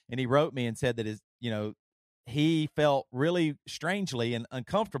there, and he wrote me and said that he felt really strangely and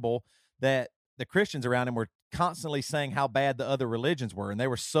uncomfortable that the Christians around him were constantly saying how bad the other religions were, and they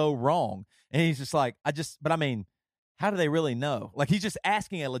were so wrong. And he's just like, but I mean, how do they really know? Like, he's just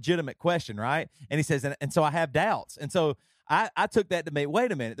asking a legitimate question, right? And he says, and so I have doubts. And so I took that to mean,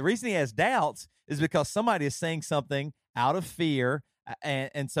 wait a minute. The reason he has doubts is because somebody is saying something out of fear.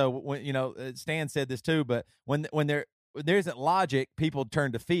 And so when, Stan said this too, but when there isn't logic, people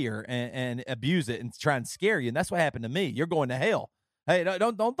turn to fear and abuse it and try and scare you. And that's what happened to me. You're going to hell. Hey,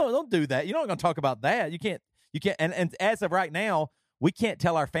 don't do that. You're not going to talk about that. You can't. And as of right now, we can't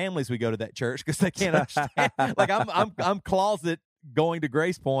tell our families we go to that church because they can't understand. Like, I'm closet going to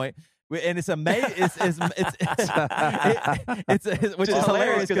Grace Point, and it's amazing. It's which is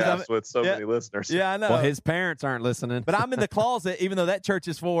hilarious because with so many listeners. Yeah, I know. Well, his parents aren't listening, but I'm in the closet, even though that church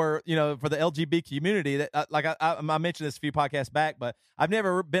is for for the LGBT community. That I mentioned this a few podcasts back, but I've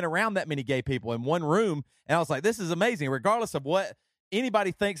never been around that many gay people in one room, and I was like, this is amazing, regardless of what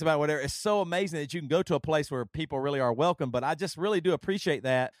anybody thinks about whatever. It's so amazing that you can go to a place where people really are welcome. But I just really do appreciate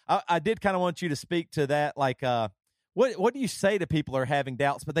that. I did kind of want you to speak to that. Like, what do you say to people who are having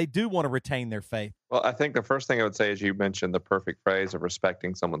doubts, but they do want to retain their faith? Well, I think the first thing I would say is you mentioned the perfect phrase of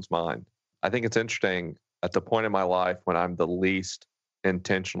respecting someone's mind. I think it's interesting at the point in my life when I'm the least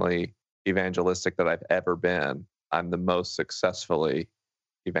intentionally evangelistic that I've ever been, I'm the most successfully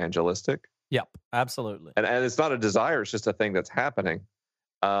evangelistic. Yep, absolutely. And it's not a desire, it's just a thing that's happening.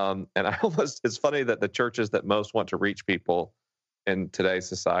 And it's funny that the churches that most want to reach people in today's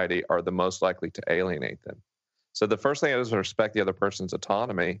society are the most likely to alienate them. So the first thing is to respect the other person's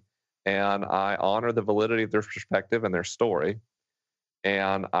autonomy. and I honor the validity of their perspective and their story,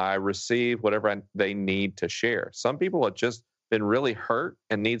 and I receive whatever they need to share. Some people have just been really hurt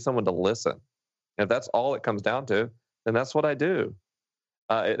and need someone to listen. And if that's all it comes down to, then that's what I do.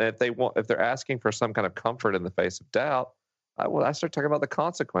 And if they're asking for some kind of comfort in the face of doubt, I start talking about the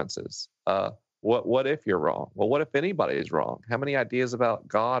consequences. What if you're wrong? Well, what if anybody is wrong? How many ideas about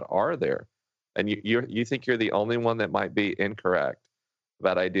God are there? And you think you're the only one that might be incorrect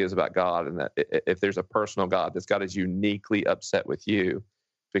about ideas about God, and that if there's a personal God, this God is uniquely upset with you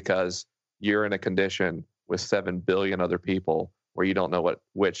because you're in a condition with 7 billion other people where you don't know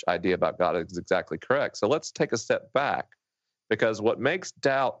which idea about God is exactly correct. So let's take a step back, because what makes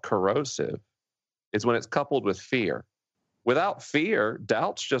doubt corrosive is when it's coupled with fear. Without fear,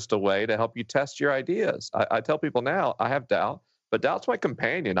 doubt's just a way to help you test your ideas. I tell people now, I have doubt, but doubt's my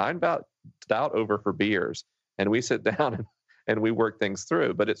companion. I invite doubt over for beers, and we sit down and we work things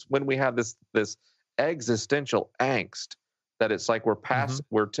through. But it's when we have this existential angst that it's like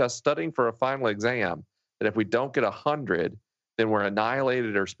we're just studying for a final exam, that if we don't get 100, then we're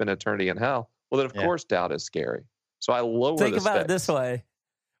annihilated or spend eternity in hell. Well, then of course doubt is scary. So I lower the Think about stakes. it this way.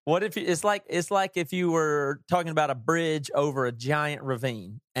 What if it's like if you were talking about a bridge over a giant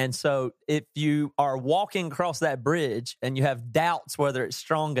ravine, and so if you are walking across that bridge and you have doubts whether it's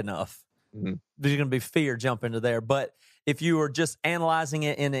strong enough, there's going to be fear jump into there. But if you were just analyzing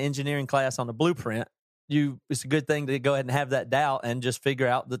it in an engineering class on the blueprint, it's a good thing to go ahead and have that doubt and just figure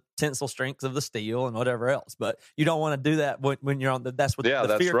out the tensile strengths of the steel and whatever else. But you don't want to do that when you're on that's what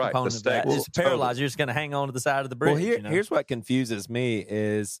the fear component of that is. Paralyzed. You're just going to hang on to the side of the bridge. Well, here's what confuses me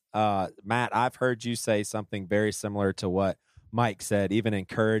is, Matt, I've heard you say something very similar to what Mike said, even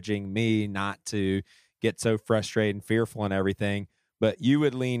encouraging me not to get so frustrated and fearful and everything. But you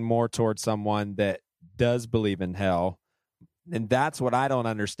would lean more towards someone that does believe in hell. And that's what I don't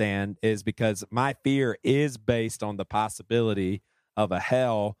understand, is because my fear is based on the possibility of a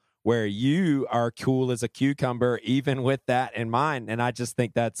hell where you are cool as a cucumber, even with that in mind. And I just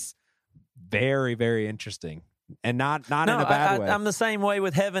think that's very, very interesting, and not in a bad way. I'm the same way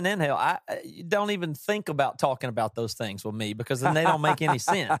with heaven and hell. I don't even think about talking about those things with me, because then they don't make any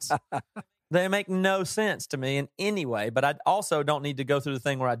sense. They make no sense to me in any way, but I also don't need to go through the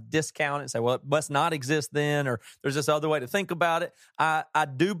thing where I discount it and say, well, it must not exist then, or there's this other way to think about it. I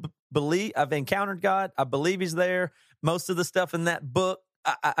do believe I've encountered God. I believe he's there. Most of the stuff in that book,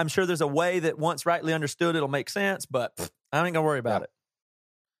 I'm sure there's a way that once rightly understood, it'll make sense, but I ain't going to worry about it.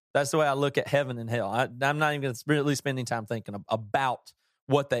 That's the way I look at heaven and hell. I'm not even going to really spend any time thinking about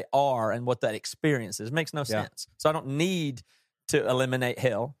what they are and what that experience is. It makes no sense. So I don't need to eliminate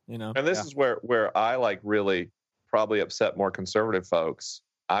hell, And this is where I really probably upset more conservative folks.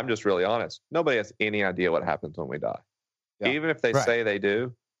 I'm just really honest. Nobody has any idea what happens when we die. Yeah. Even if they say they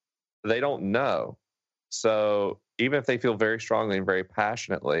do, they don't know. So even if they feel very strongly and very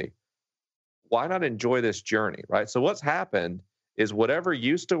passionately, why not enjoy this journey, right? So what's happened is whatever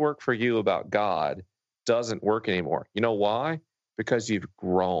used to work for you about God doesn't work anymore. You know why? Because you've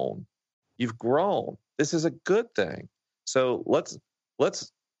grown. You've grown. This is a good thing. So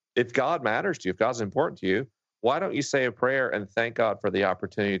let's if God matters to you, if God's important to you, why don't you say a prayer and thank God for the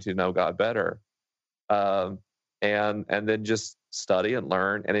opportunity to know God better, and then just study and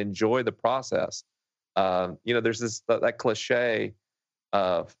learn and enjoy the process. There's that cliche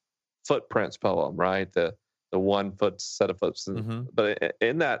footprints poem, right? The 1 foot set of footprints. But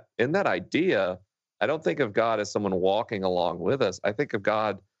in that idea, I don't think of God as someone walking along with us. I think of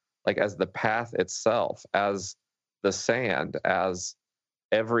God as the path itself, as the sand, as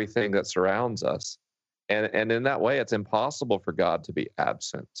everything that surrounds us. And in that way, it's impossible for God to be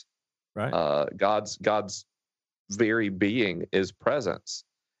absent. Right. God's very being is presence.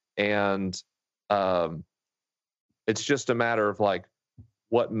 And it's just a matter of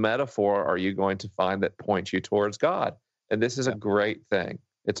what metaphor are you going to find that points you towards God? And this is a great thing.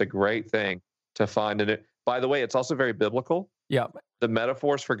 It's a great thing to find in it. By the way, it's also very biblical. Yeah. The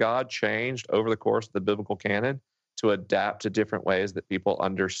metaphors for God changed over the course of the biblical canon to adapt to different ways that people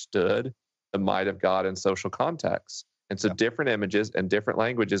understood the might of God in social contexts. And so different images and different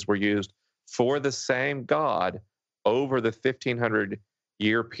languages were used for the same God over the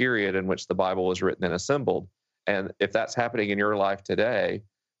 1,500-year period in which the Bible was written and assembled. And if that's happening in your life today,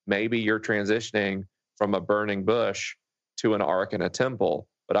 maybe you're transitioning from a burning bush to an ark and a temple.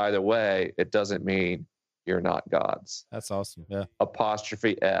 But either way, it doesn't mean you're not God's. That's awesome. Yeah.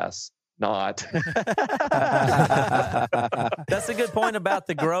 Apostrophe S, not. That's a good point about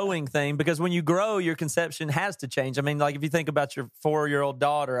the growing thing, because when you grow, your conception has to change. I mean, like if you think about your 4-year-old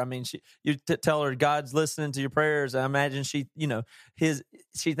daughter, I mean, you tell her God's listening to your prayers. I imagine she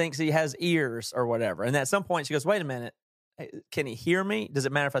thinks he has ears or whatever. And at some point she goes, wait a minute, can he hear me? Does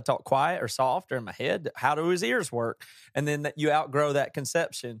it matter if I talk quiet or soft or in my head? How do his ears work? And then you outgrow that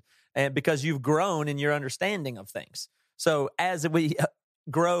conception, and because you've grown in your understanding of things. So as we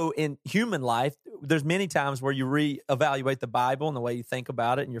grow in human life, there's many times where you reevaluate the Bible and the way you think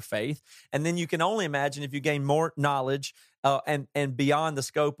about it and your faith. And then you can only imagine if you gain more knowledge and beyond the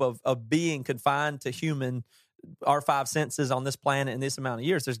scope of being confined to our 5 senses on this planet in this amount of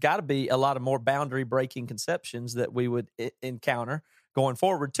years, there's got to be a lot of more boundary breaking conceptions that we would encounter going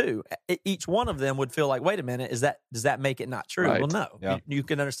forward too. Each one of them would feel like, wait a minute, does that make it not true? Right. Well, no. Yeah. You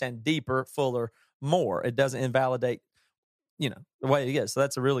can understand deeper, fuller, more. It doesn't invalidate the way it is. So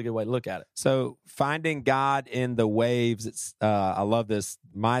that's a really good way to look at it. So finding God in the waves, it's I love this.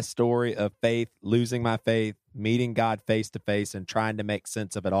 My story of faith, losing my faith, meeting God face to face and trying to make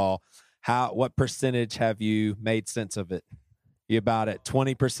sense of it all. What percentage have you made sense of it? You about at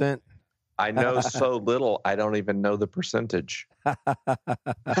 20%? I know so little, I don't even know the percentage.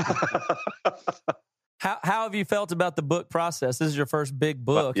 How have you felt about the book process? This is your first big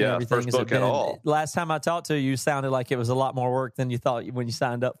book. Yeah, and everything. first book at all. Last time I talked to you, sounded like it was a lot more work than you thought when you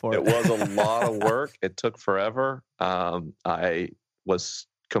signed up for it. It was a lot of work. It took forever. I was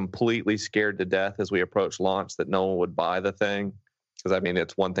completely scared to death as we approached launch that no one would buy the thing. Because, I mean,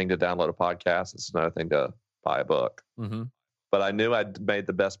 it's one thing to download a podcast. It's another thing to buy a book. Mm-hmm. But I knew I'd made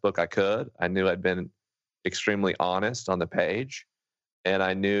the best book I could. I knew I'd been extremely honest on the page. And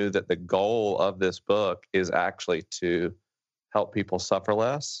I knew that the goal of this book is actually to help people suffer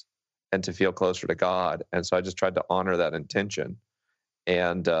less and to feel closer to God. And so I just tried to honor that intention.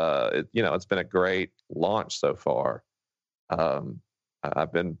 And, it's been a great launch so far.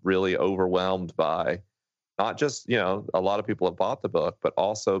 I've been really overwhelmed by not just, a lot of people have bought the book, but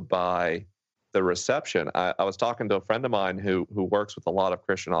also by the reception. I was talking to a friend of mine who works with a lot of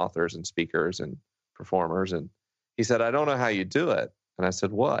Christian authors and speakers and performers. And he said, I don't know how you do it. And I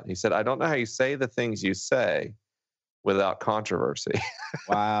said, what? He said, I don't know how you say the things you say without controversy.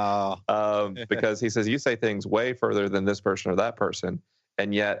 Wow. Because he says, you say things way further than this person or that person.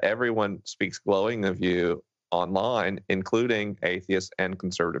 And yet everyone speaks glowing of you online, including atheists and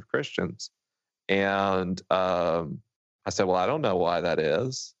conservative Christians. And I said, well, I don't know why that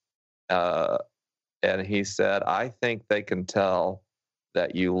is. And he said, I think they can tell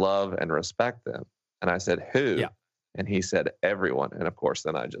that you love and respect them. And I said, who? Yeah. And he said, everyone. And of course,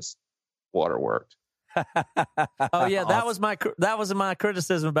 then I just waterworked. Oh yeah, that was my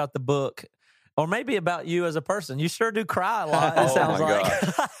criticism about the book, or maybe about you as a person. You sure do cry a lot. It sounds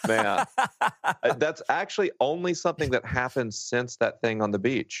like. Man, that's actually only something that happened since that thing on the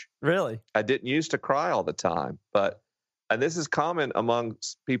beach. Really? I didn't used to cry all the time, and this is common among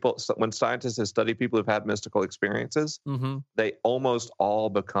people when scientists have studied people who've had mystical experiences. Mm-hmm. They almost all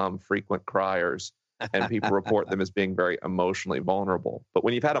become frequent criers. And people report them as being very emotionally vulnerable. But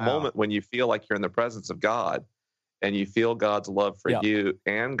when you've had a moment when you feel like you're in the presence of God and you feel God's love for you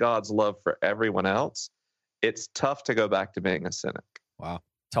and God's love for everyone else, it's tough to go back to being a cynic. Wow.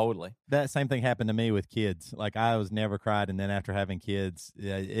 Totally. That same thing happened to me with kids. Like I was never cried, and then after having kids,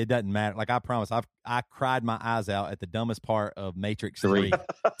 it doesn't matter. Like I promise, I cried my eyes out at the dumbest part of Matrix 3.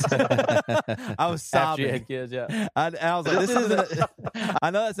 I was sobbing. After you had kids, yeah. I was like, this isn't.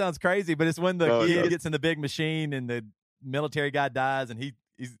 I know that sounds crazy, but it's when the kid gets in the big machine and the military guy dies, and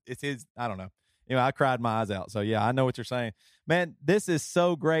it's his. I don't know. Anyway, I cried my eyes out. So yeah, I know what you're saying, man. This is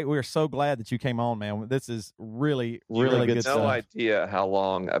so great. We are so glad that you came on, man. This is really, really good stuff. No idea how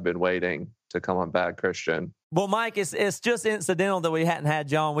long I've been waiting to come on Bad Christian. Well, Mike, it's just incidental that we hadn't had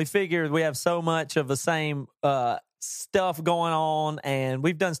John. We figured we have so much of the same stuff going on, and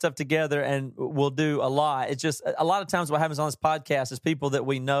we've done stuff together, and we'll do a lot. It's just a lot of times what happens on this podcast is people that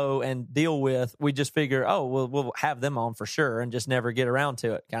we know and deal with. We just figure, we'll have them on for sure, and just never get around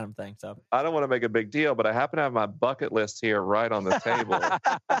to it, kind of thing. So I don't want to make a big deal, but I happen to have my bucket list here right on the table,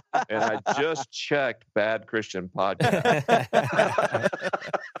 and I just checked Bad Christian Podcast.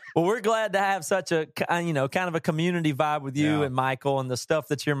 Well, we're glad to have such a kind of a community vibe with you and Michael and the stuff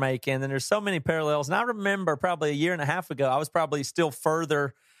that you're making. And there's so many parallels. And I remember probably a year and a half ago, I was probably still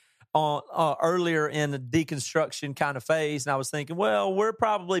further on earlier in the deconstruction kind of phase. And I was thinking, well, we're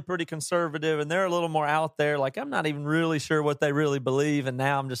probably pretty conservative and they're a little more out there. Like, I'm not even really sure what they really believe. And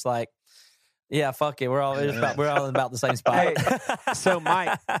now I'm just like, Yeah, fuck it. We're all in about the same spot. Hey, so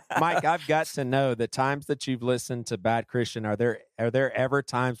Mike, I've got to know the times that you've listened to Bad Christian. Are there ever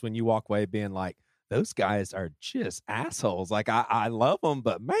times when you walk away being like, those guys are just assholes? Like I love them,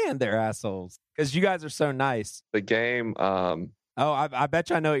 but man, they're assholes because you guys are so nice. The game. I bet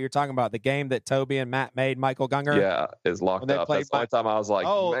you I know what you're talking about. The game that Toby and Matt made, Michael Gunger. Yeah, is locked up. That's the only time I was like,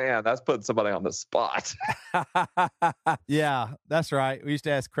 man, that's putting somebody on the spot. Yeah, that's right. We used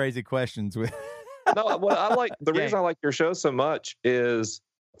to ask crazy questions with. No, what I like, the reason I like your show so much is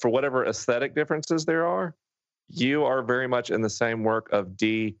for whatever aesthetic differences there are, you are very much in the same work of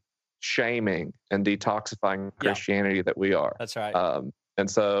de-shaming and detoxifying Christianity that we are. That's right. And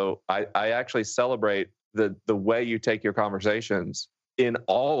so I actually celebrate the way you take your conversations in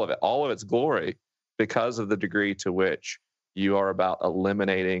all of its glory, because of the degree to which you are about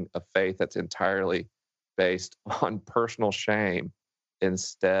eliminating a faith that's entirely based on personal shame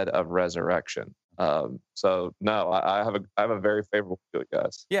instead of resurrection. So no, I have a very favorable to it,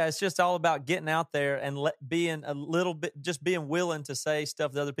 guys. Yeah, it's just all about getting out there and being a little bit, just being willing to say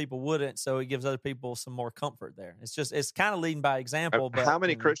stuff that other people wouldn't. So it gives other people some more comfort there. It's kind of leading by example. But how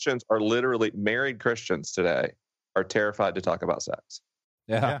many Christians are literally married Christians today are terrified to talk about sex?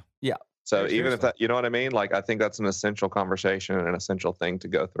 Yeah. So even if that, you know what I mean? Like, I think that's an essential conversation and an essential thing to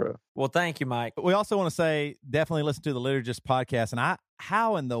go through. Well, thank you, Mike. We also want to say, definitely listen to the Liturgist podcast. And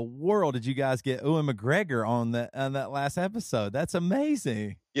how in the world did you guys get Ewan McGregor on that last episode? That's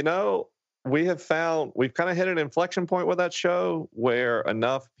amazing. You know, we've kind of hit an inflection point with that show where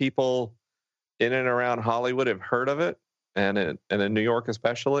enough people in and around Hollywood have heard of it, and in New York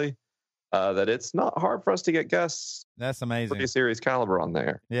especially, that it's not hard for us to get guests. That's amazing. Pretty serious caliber on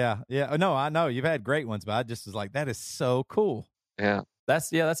there. Yeah. No, I know you've had great ones, but I just was like, that is so cool. Yeah.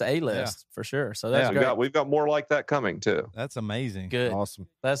 That's A-list for sure. So that's great. We've got more like that coming too. That's amazing. Good. Awesome.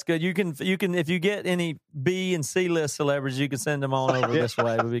 That's good. You can if you get any B and C list celebrities, you can send them on over this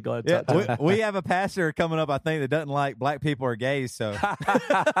way. We'll be glad to talk to them. We have a pastor coming up, I think, that doesn't like black people or gays. So,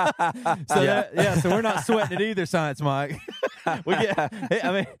 so we're not sweating it either, Science Mike.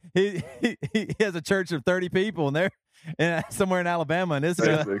 He has a church of 30 people, and they're somewhere in Alabama, and it's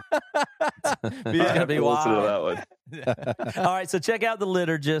going to be wild. Listen to that one. All right, so check out the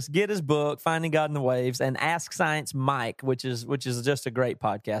Liturgist, get his book, Finding God in the Waves, and Ask Science Mike, which is just a great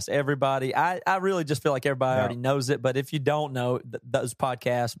podcast. Everybody, I really just feel like everybody already knows it, but if you don't know those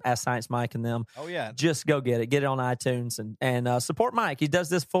podcasts, Ask Science Mike and them, just go get it on iTunes and support Mike. He does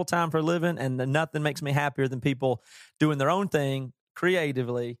this full time for a living, and nothing makes me happier than people doing their own thing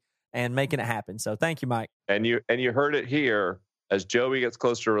creatively and making it happen. So thank you, Mike. And you heard it here. As Joey gets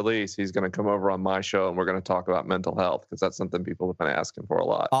closer to release, he's going to come over on my show, and we're going to talk about mental health, because that's something people have been asking for a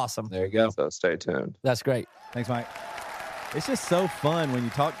lot. Awesome. There you go. So stay tuned. That's great. Thanks, Mike. It's just so fun when you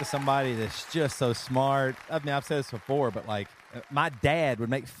talk to somebody that's just so smart. I mean, I've said this before, but like my dad would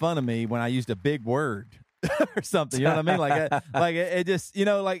make fun of me when I used a big word or something. You know what I mean? Like it just,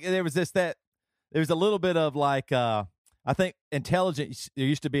 like there was there was a little bit of like, I think intelligent, there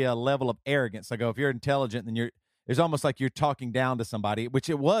used to be a level of arrogance. Like, if you're intelligent, then it's almost like you're talking down to somebody, which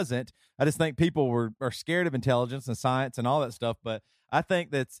it wasn't. I just think people are scared of intelligence and science and all that stuff. But I think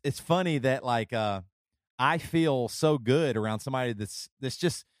it's funny that like I feel so good around somebody that's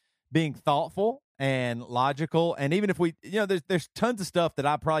just being thoughtful and logical. And even if we, there's tons of stuff that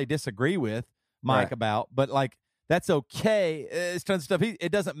I probably disagree with Mike about, but like that's okay. It's tons of stuff.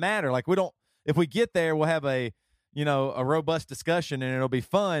 It doesn't matter. Like if we get there, we'll have a robust discussion and it'll be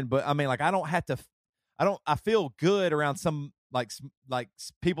fun. But I mean, like I feel good around some like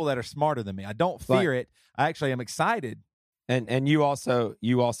people that are smarter than me. I don't fear it. I actually am excited. And you also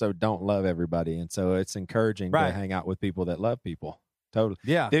don't love everybody, and so it's encouraging to hang out with people that love people. Totally.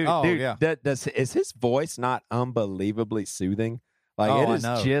 Yeah. Dude, yeah. Is his voice not unbelievably soothing? Like it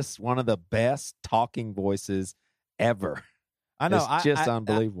is just one of the best talking voices ever. I know. It's just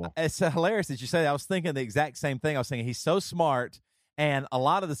unbelievable. It's hilarious that you say that. I was thinking the exact same thing. I was thinking he's so smart, and a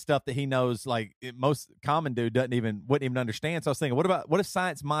lot of the stuff that he knows, like most common dude wouldn't even understand. So I was thinking, what if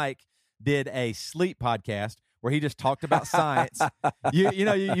Science Mike did a sleep podcast where he just talked about science?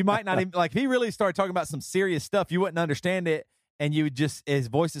 You might not even, like, if he really started talking about some serious stuff, you wouldn't understand it, and you would just, his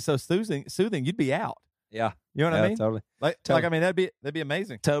voice is so soothing, you'd be out. Yeah. You know what I mean? Totally. Like I mean, that'd be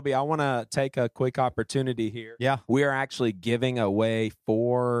amazing. Toby, I want to take a quick opportunity here. Yeah. We are actually giving away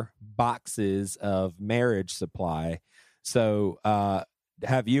 4 boxes of marriage supply. So,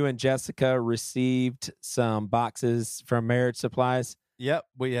 have you and Jessica received some boxes from Marriage Supplies? Yep,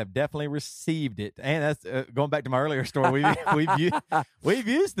 we have definitely received it, and that's going back to my earlier story. We've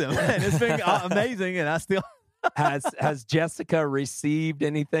used them, and it's been amazing. And I still Has Jessica received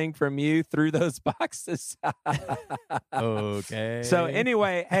anything from you through those boxes? Okay. So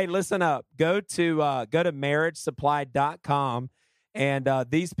anyway, hey, listen up. Go to marriagesupply.com, and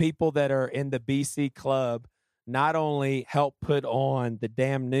these people that are in the BC Club not only help put on the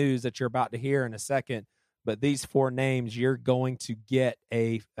damn news that you're about to hear in a second, but these 4 names, you're going to get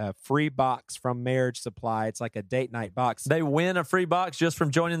a free box from Marriage Supply. It's like a date night box. They win a free box just from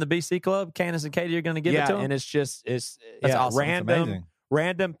joining the BC Club. Candace and Katie are going to give it to them. And it's awesome.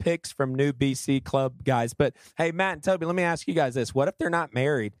 Random picks from new BC Club guys. But hey, Matt and Toby, let me ask you guys this: what if they're not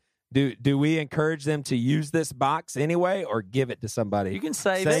married? Do we encourage them to use this box anyway, or give it to somebody? You can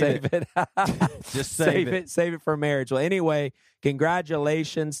save it. Just save it. Save it for marriage. Well, anyway,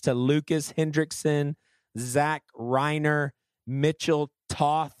 congratulations to Lucas Hendrickson, Zach Reiner, Mitchell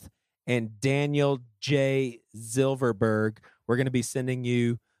Toth, and Daniel J. Zilverberg. We're going to be sending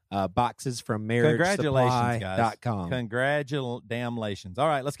you boxes from marriagesupply.com. Congratulations. All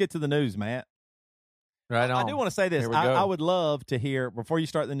right, let's get to the news, Matt. Right on. I do want to say this. I would love to hear, before you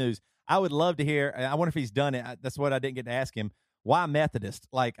start the news, I would love to hear, I wonder if he's done it. That's what I didn't get to ask him. Why Methodist?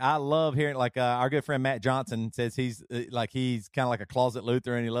 Like, I love hearing, like, our good friend Matt Johnson says he's kind of like a closet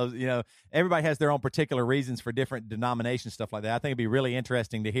Lutheran. He loves, everybody has their own particular reasons for different denominations, stuff like that. I think it'd be really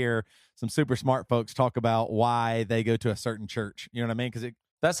interesting to hear some super smart folks talk about why they go to a certain church. You know what I mean? Because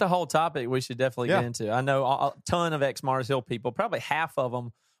that's a whole topic we should definitely get into. I know a ton of ex-Mars Hill people, probably half of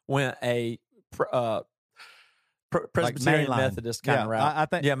them went a Presbyterian like Methodist kind of route. I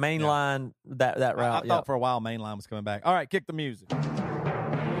think, mainline, that route. I thought for a while mainline was coming back. All right, kick the music.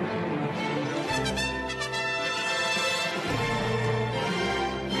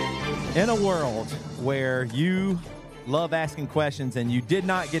 In a world where you love asking questions and you did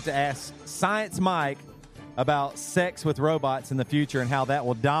not get to ask Science Mike about sex with robots in the future and how that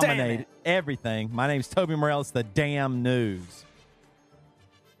will dominate everything, my name's Toby Morrell. It's the damn news.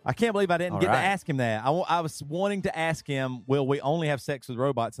 I can't believe I didn't get to ask him that. I was wanting to ask him, will we only have sex with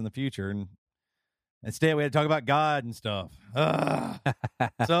robots in the future? And instead, we had to talk about God and stuff.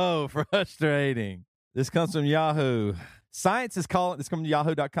 So frustrating. This comes from Yahoo. This comes from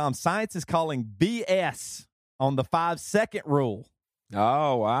yahoo.com. Science is calling BS on the 5-second rule.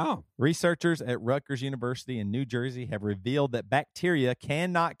 Oh, wow. Researchers at Rutgers University in New Jersey have revealed that bacteria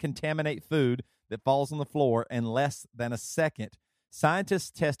cannot contaminate food that falls on the floor in less than a second.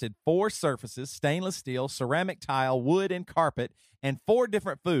 Scientists tested 4 surfaces: stainless steel, ceramic tile, wood, and carpet, and 4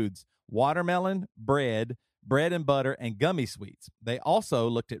 different foods: watermelon, bread and butter, and gummy sweets. They also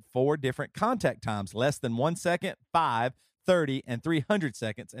looked at 4 different contact times: less than 1 second, 5, 30, and 300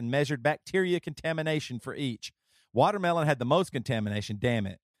 seconds, and measured bacteria contamination for each. Watermelon had the most contamination. Damn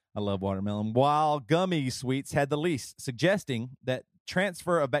it. I love watermelon. While gummy sweets had the least, suggesting that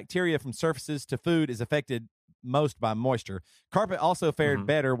transfer of bacteria from surfaces to food is affected most by moisture. Carpet also fared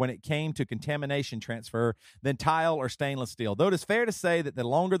better when it came to contamination transfer than tile or stainless steel. Though it is fair to say that the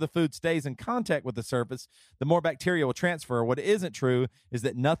longer the food stays in contact with the surface, the more bacteria will transfer. What isn't true is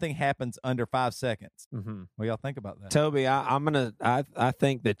that nothing happens under 5 seconds. What do y'all think about that? Toby, I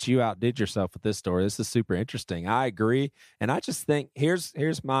think that you outdid yourself with this story. This is super interesting. I agree, and I just think here's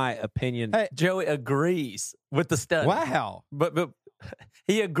my opinion. Hey, Joey agrees with the study. Wow, but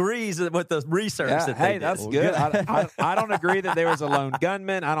he agrees with the research. That's good. I don't agree that there was a lone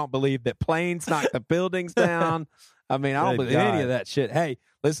gunman. I don't believe that planes knocked the buildings down. I mean, I don't believe any of that shit. Hey,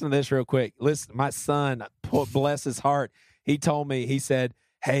 listen to this real quick. Listen, my son, bless his heart, he told me, he said,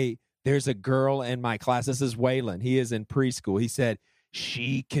 hey, there's a girl in my class. This is Waylon. He is in preschool. He said,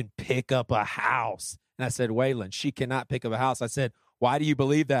 she can pick up a house. And I said, Waylon, she cannot pick up a house. I said, why do you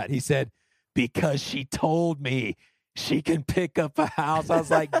believe that? He said, because she told me she can pick up a house. I was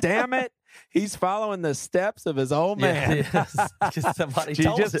like, damn it. He's following the steps of his old man. Because somebody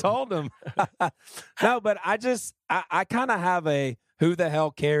told him. No, but I kind of have a who the hell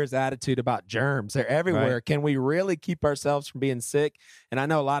cares attitude about germs. They're everywhere. Right. Can we really keep ourselves from being sick? And I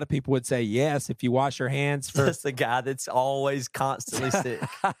know a lot of people would say, yes, if you wash your hands. That's the guy that's always constantly sick.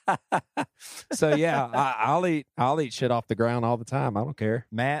 So, yeah, I'll eat shit off the ground all the time. I don't care.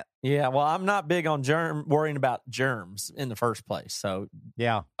 Matt? Yeah, well, I'm not big on worrying about germs in the first place. So,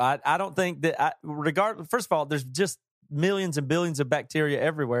 yeah, I don't think that, first of all, there's just millions and billions of bacteria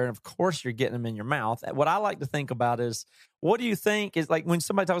everywhere. And of course, you're getting them in your mouth. What I like to think about is, what do you think is like when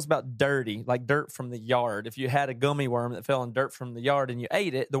somebody talks about dirty, like dirt from the yard? If you had a gummy worm that fell in dirt from the yard and you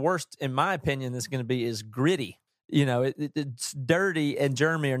ate it, the worst, in my opinion, that's going to be is gritty. You know, it's dirty and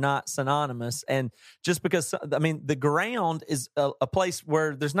germy are not synonymous. And just because, I mean, the ground is a place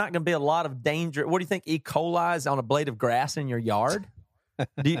where there's not going to be a lot of danger. What do you think? E. coli is on a blade of grass in your yard?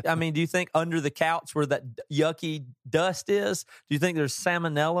 Do you think under the couch where that yucky dust is, do you think there's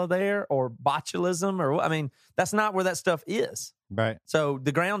salmonella there or botulism? Or that's not where that stuff is. Right. So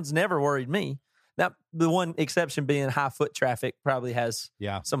the ground's never worried me. Now, the one exception being high foot traffic probably has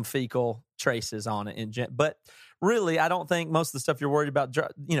some fecal traces on it. But really, I don't think most of the stuff you're worried about,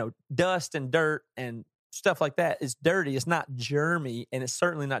 dust and dirt and stuff like that is dirty. It's not germy, and it's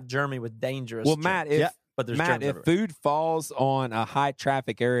certainly not germy with dangerous. Well, Matt, if food food falls on a high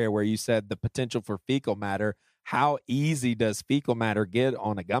traffic area where you said the potential for fecal matter, how easy does fecal matter get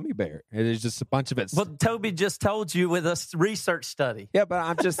on a gummy bear? It is just a bunch of it. Well, Toby just told you with a research study. Yeah, but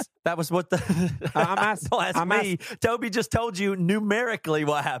I'm just that was what Toby just told you numerically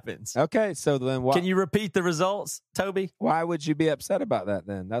what happens. Okay, so then what? Can you repeat the results, Toby? Why would you be upset about that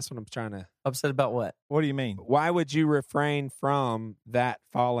then? That's what I'm trying to. Upset about what? What do you mean? Why would you refrain from that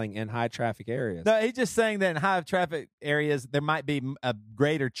falling in high traffic areas? No, he's just saying that in high traffic areas, there might be a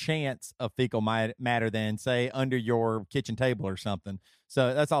greater chance of fecal matter than, say, under your kitchen table or something.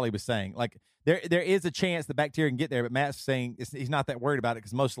 So that's all he was saying. Like, there is a chance the bacteria can get there, but Matt's saying he's not that worried about it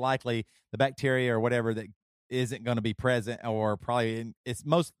because most likely the bacteria or whatever that isn't going to be present, or probably it's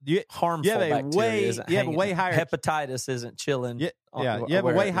most harmful. You have a way higher hepatitis isn't chilling. You have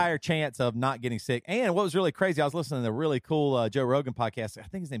a way higher chance of not getting sick. And what was really crazy, I was listening to a really cool Joe Rogan podcast. I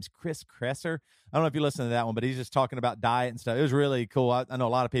think his name's Chris Kresser. I don't know if you listen to that one, but he's just talking about diet and stuff. It was really cool. I know a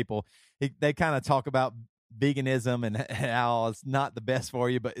lot of people they kind of talk about veganism and how it's not the best for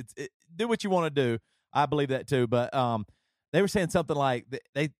you, but do what you want to do. I believe that too. But they were saying something like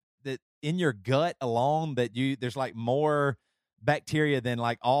that in your gut alone there's like more bacteria than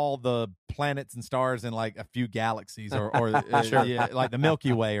like all the planets and stars in like a few galaxies or like the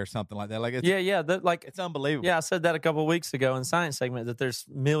Milky Way or something like that. Like it's, it's unbelievable. Yeah, I said that a couple of weeks ago in Science segment that there's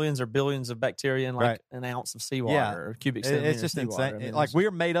millions or billions of bacteria in like an ounce of seawater or cubic centimeter. It's just insane. Like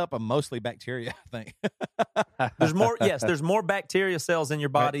we're made up of mostly bacteria, I think. There's more. Yes, there's more bacteria cells in your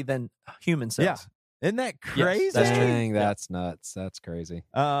body than human cells. Yeah. Isn't that crazy? Yes, dang, that's nuts. That's crazy.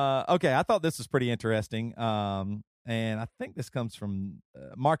 Okay, I thought this was pretty interesting. And I think this comes from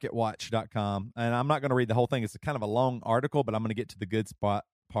marketwatch.com. And I'm not going to read the whole thing. It's kind of a long article, but I'm going to get to the good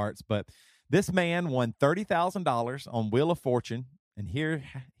parts. But this man won $30,000 on Wheel of Fortune, and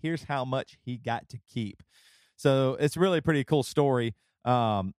here's how much he got to keep. So it's really a pretty cool story.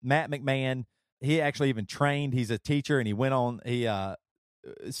 Matt McMahon, he actually even trained. He's a teacher, and he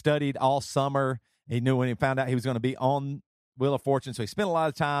studied all summer. He knew when he found out he was going to be on Wheel of Fortune, so he spent a lot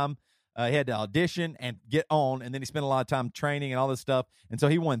of time. He had to audition and get on, and then he spent a lot of time training and all this stuff. And so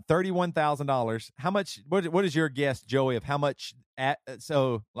he won $31,000. How much? What is your guess, Joey, of how much?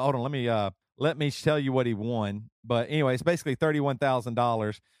 So hold on, let me tell you what he won. But anyway, it's basically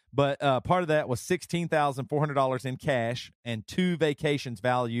 $31,000. But part of that was $16,400 in cash and 2 vacations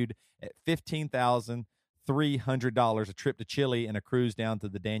valued at $15,300, a trip to Chile and a cruise down to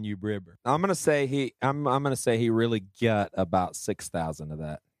the Danube River. I'm gonna say he really got about 6,000 of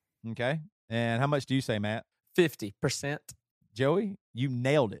that. Okay. And how much do you say, Matt? 50%. Joey, you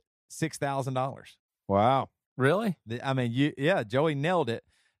nailed it. $6,000. Wow. Really? Joey nailed it.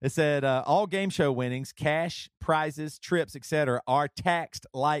 It said all game show winnings, cash, prizes, trips, etc., are taxed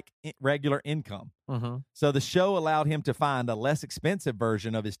like regular income. Mm-hmm. So the show allowed him to find a less expensive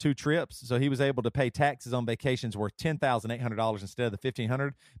version of his 2 trips. So he was able to pay taxes on vacations worth $10,800 instead of the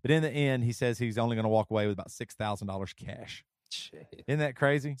 $1,500. But in the end, he says he's only going to walk away with about $6,000 cash. Jeez. Isn't that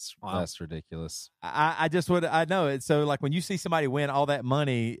crazy? Wow. That's ridiculous. I know it. So like when you see somebody win all that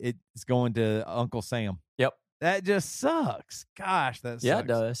money, it's going to Uncle Sam. Yep. That just sucks. Gosh, that sucks. Yeah, it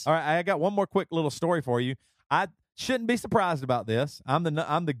does. All right, I got one more quick little story for you. I shouldn't be surprised about this. I'm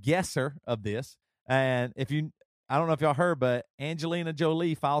the guesser of this. And I don't know if y'all heard, but Angelina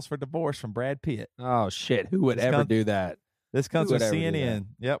Jolie files for divorce from Brad Pitt. Oh shit! Who would ever do that? This comes from CNN.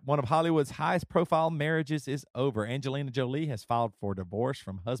 Yep, one of Hollywood's highest profile marriages is over. Angelina Jolie has filed for divorce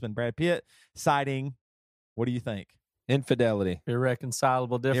from husband Brad Pitt, citing, what do you think? Infidelity.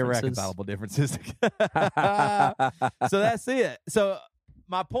 Irreconcilable differences. So that's it. So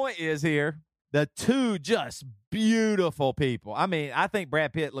my point is here, the 2 just beautiful people. I mean, I think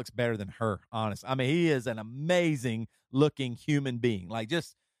Brad Pitt looks better than her, honestly. I mean, he is an amazing looking human being. Like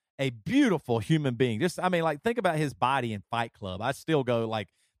just a beautiful human being. Think about his body in Fight Club. I still go like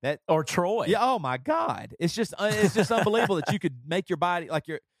that. Or Troy. Yeah. Oh my God. It's just unbelievable that you could make your body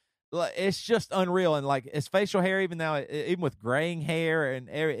it's just unreal. And like his facial hair, even now, even with graying hair and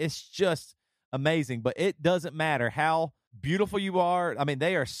it's just amazing. But it doesn't matter how beautiful you are. I mean,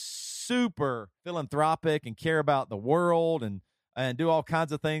 they are super philanthropic and care about the world and do all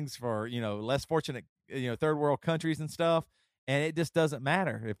kinds of things for, less fortunate, third world countries and stuff. and it just doesn't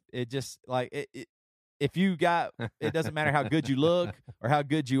matter if it just like it if you got, it doesn't matter how good you look or how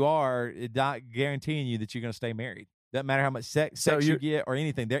good you are, it's not guaranteeing you that you're going to stay married. Doesn't matter how much sex you get or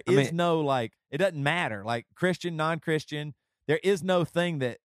anything. There is no, like, it doesn't matter. Like, Christian, non-Christian, there is no thing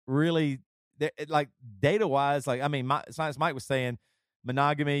that really, like, data-wise, like, I mean, Science Mike was saying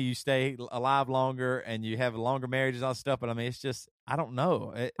monogamy, you stay alive longer and you have longer marriages and all that stuff, but I mean, it's just, I don't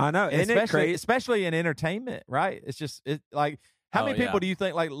know. I know. Especially in entertainment, right? It's just, like, how many people do you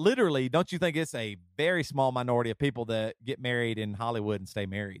think, like, literally, don't you think it's a very small minority of people that get married in Hollywood and stay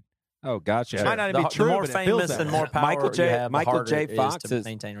married? Oh, gotcha. It might not be true, the more but famous and more power Michael J. Fox to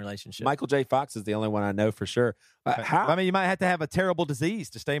maintain relationships. Michael J. Fox is the only one I know for sure. I mean, you might have to have a terrible disease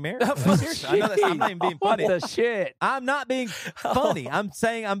to stay married. Seriously, I know I'm not even being funny. What the shit? I'm not being funny. I'm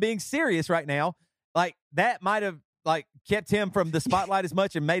saying I'm being serious right now. Like, that might have, like, kept him from the spotlight as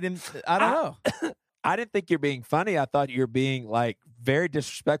much and made him, I don't know. I didn't think you're being funny. I thought you were being, like, very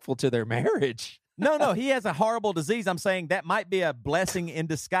disrespectful to their marriage. No, he has a horrible disease. I'm saying that might be a blessing in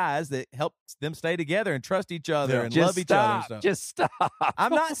disguise that helps them stay together and trust each other and love each other and stuff. Just stop.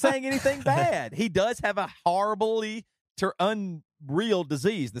 I'm not saying anything bad. He does have a horribly unreal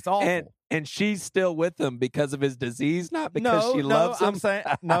disease that's awful. And she's still with him because of his disease, not because she loves him.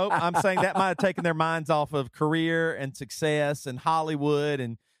 I'm saying that might have taken their minds off of career and success and Hollywood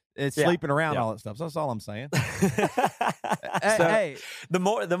and sleeping around, all that stuff. So that's all I'm saying. hey, the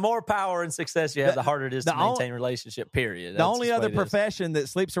more power and success you have, the harder it is to maintain relationship, period. The only other profession that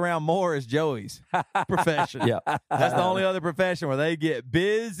sleeps around more is Joey's profession. That's the only other profession where they get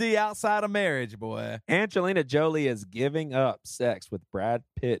busy outside of marriage, boy. Angelina Jolie is giving up sex with Brad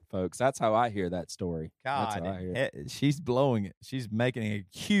Pitt, folks. That's how I hear that story. God, she's blowing it. She's making a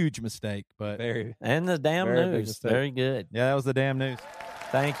huge mistake, but and the damn news. Very good. Yeah, that was the damn news.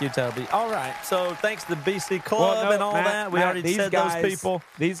 Thank you, Toby. All right. So thanks to the BC Club and all that. We already said those people.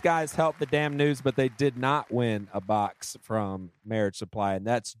 These guys helped the damn news, but they did not win a box from Marriage Supply. And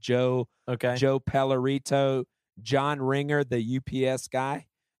that's Joe Pellerito, John Ringer, the UPS guy,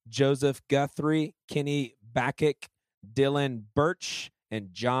 Joseph Guthrie, Kenny Backick, Dylan Birch, and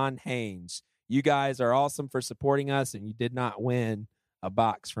John Haynes. You guys are awesome for supporting us, and you did not win a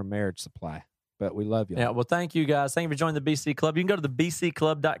box from Marriage Supply. But we love you. Yeah, well, thank you, guys. Thank you for joining the BC Club. You can go to the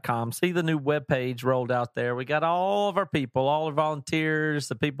bcclub.com, see the new webpage rolled out there. We got all of our people, all our volunteers,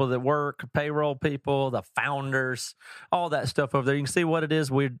 the people that work, payroll people, the founders, all that stuff over there. You can see what it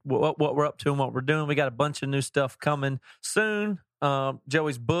is, what we're up to and what we're doing. We got a bunch of new stuff coming soon.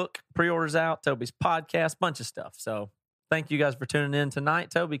 Joey's book, pre-orders out, Toby's podcast, bunch of stuff. So thank you guys for tuning in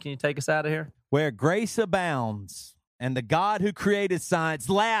tonight. Toby, can you take us out of here? Where grace abounds and the God who created science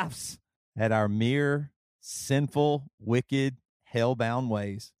laughs at our mere, sinful, wicked, hell-bound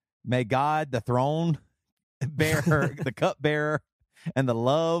ways. May God, the throne bearer, the cup bearer, and the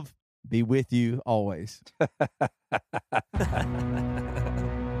love be with you always.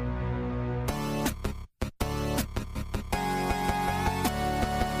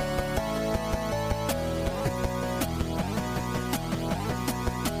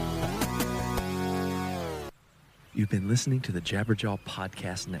 You've been listening to the Jabberjaw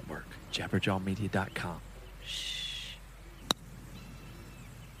Podcast Network, jabberjawmedia.com. Shh.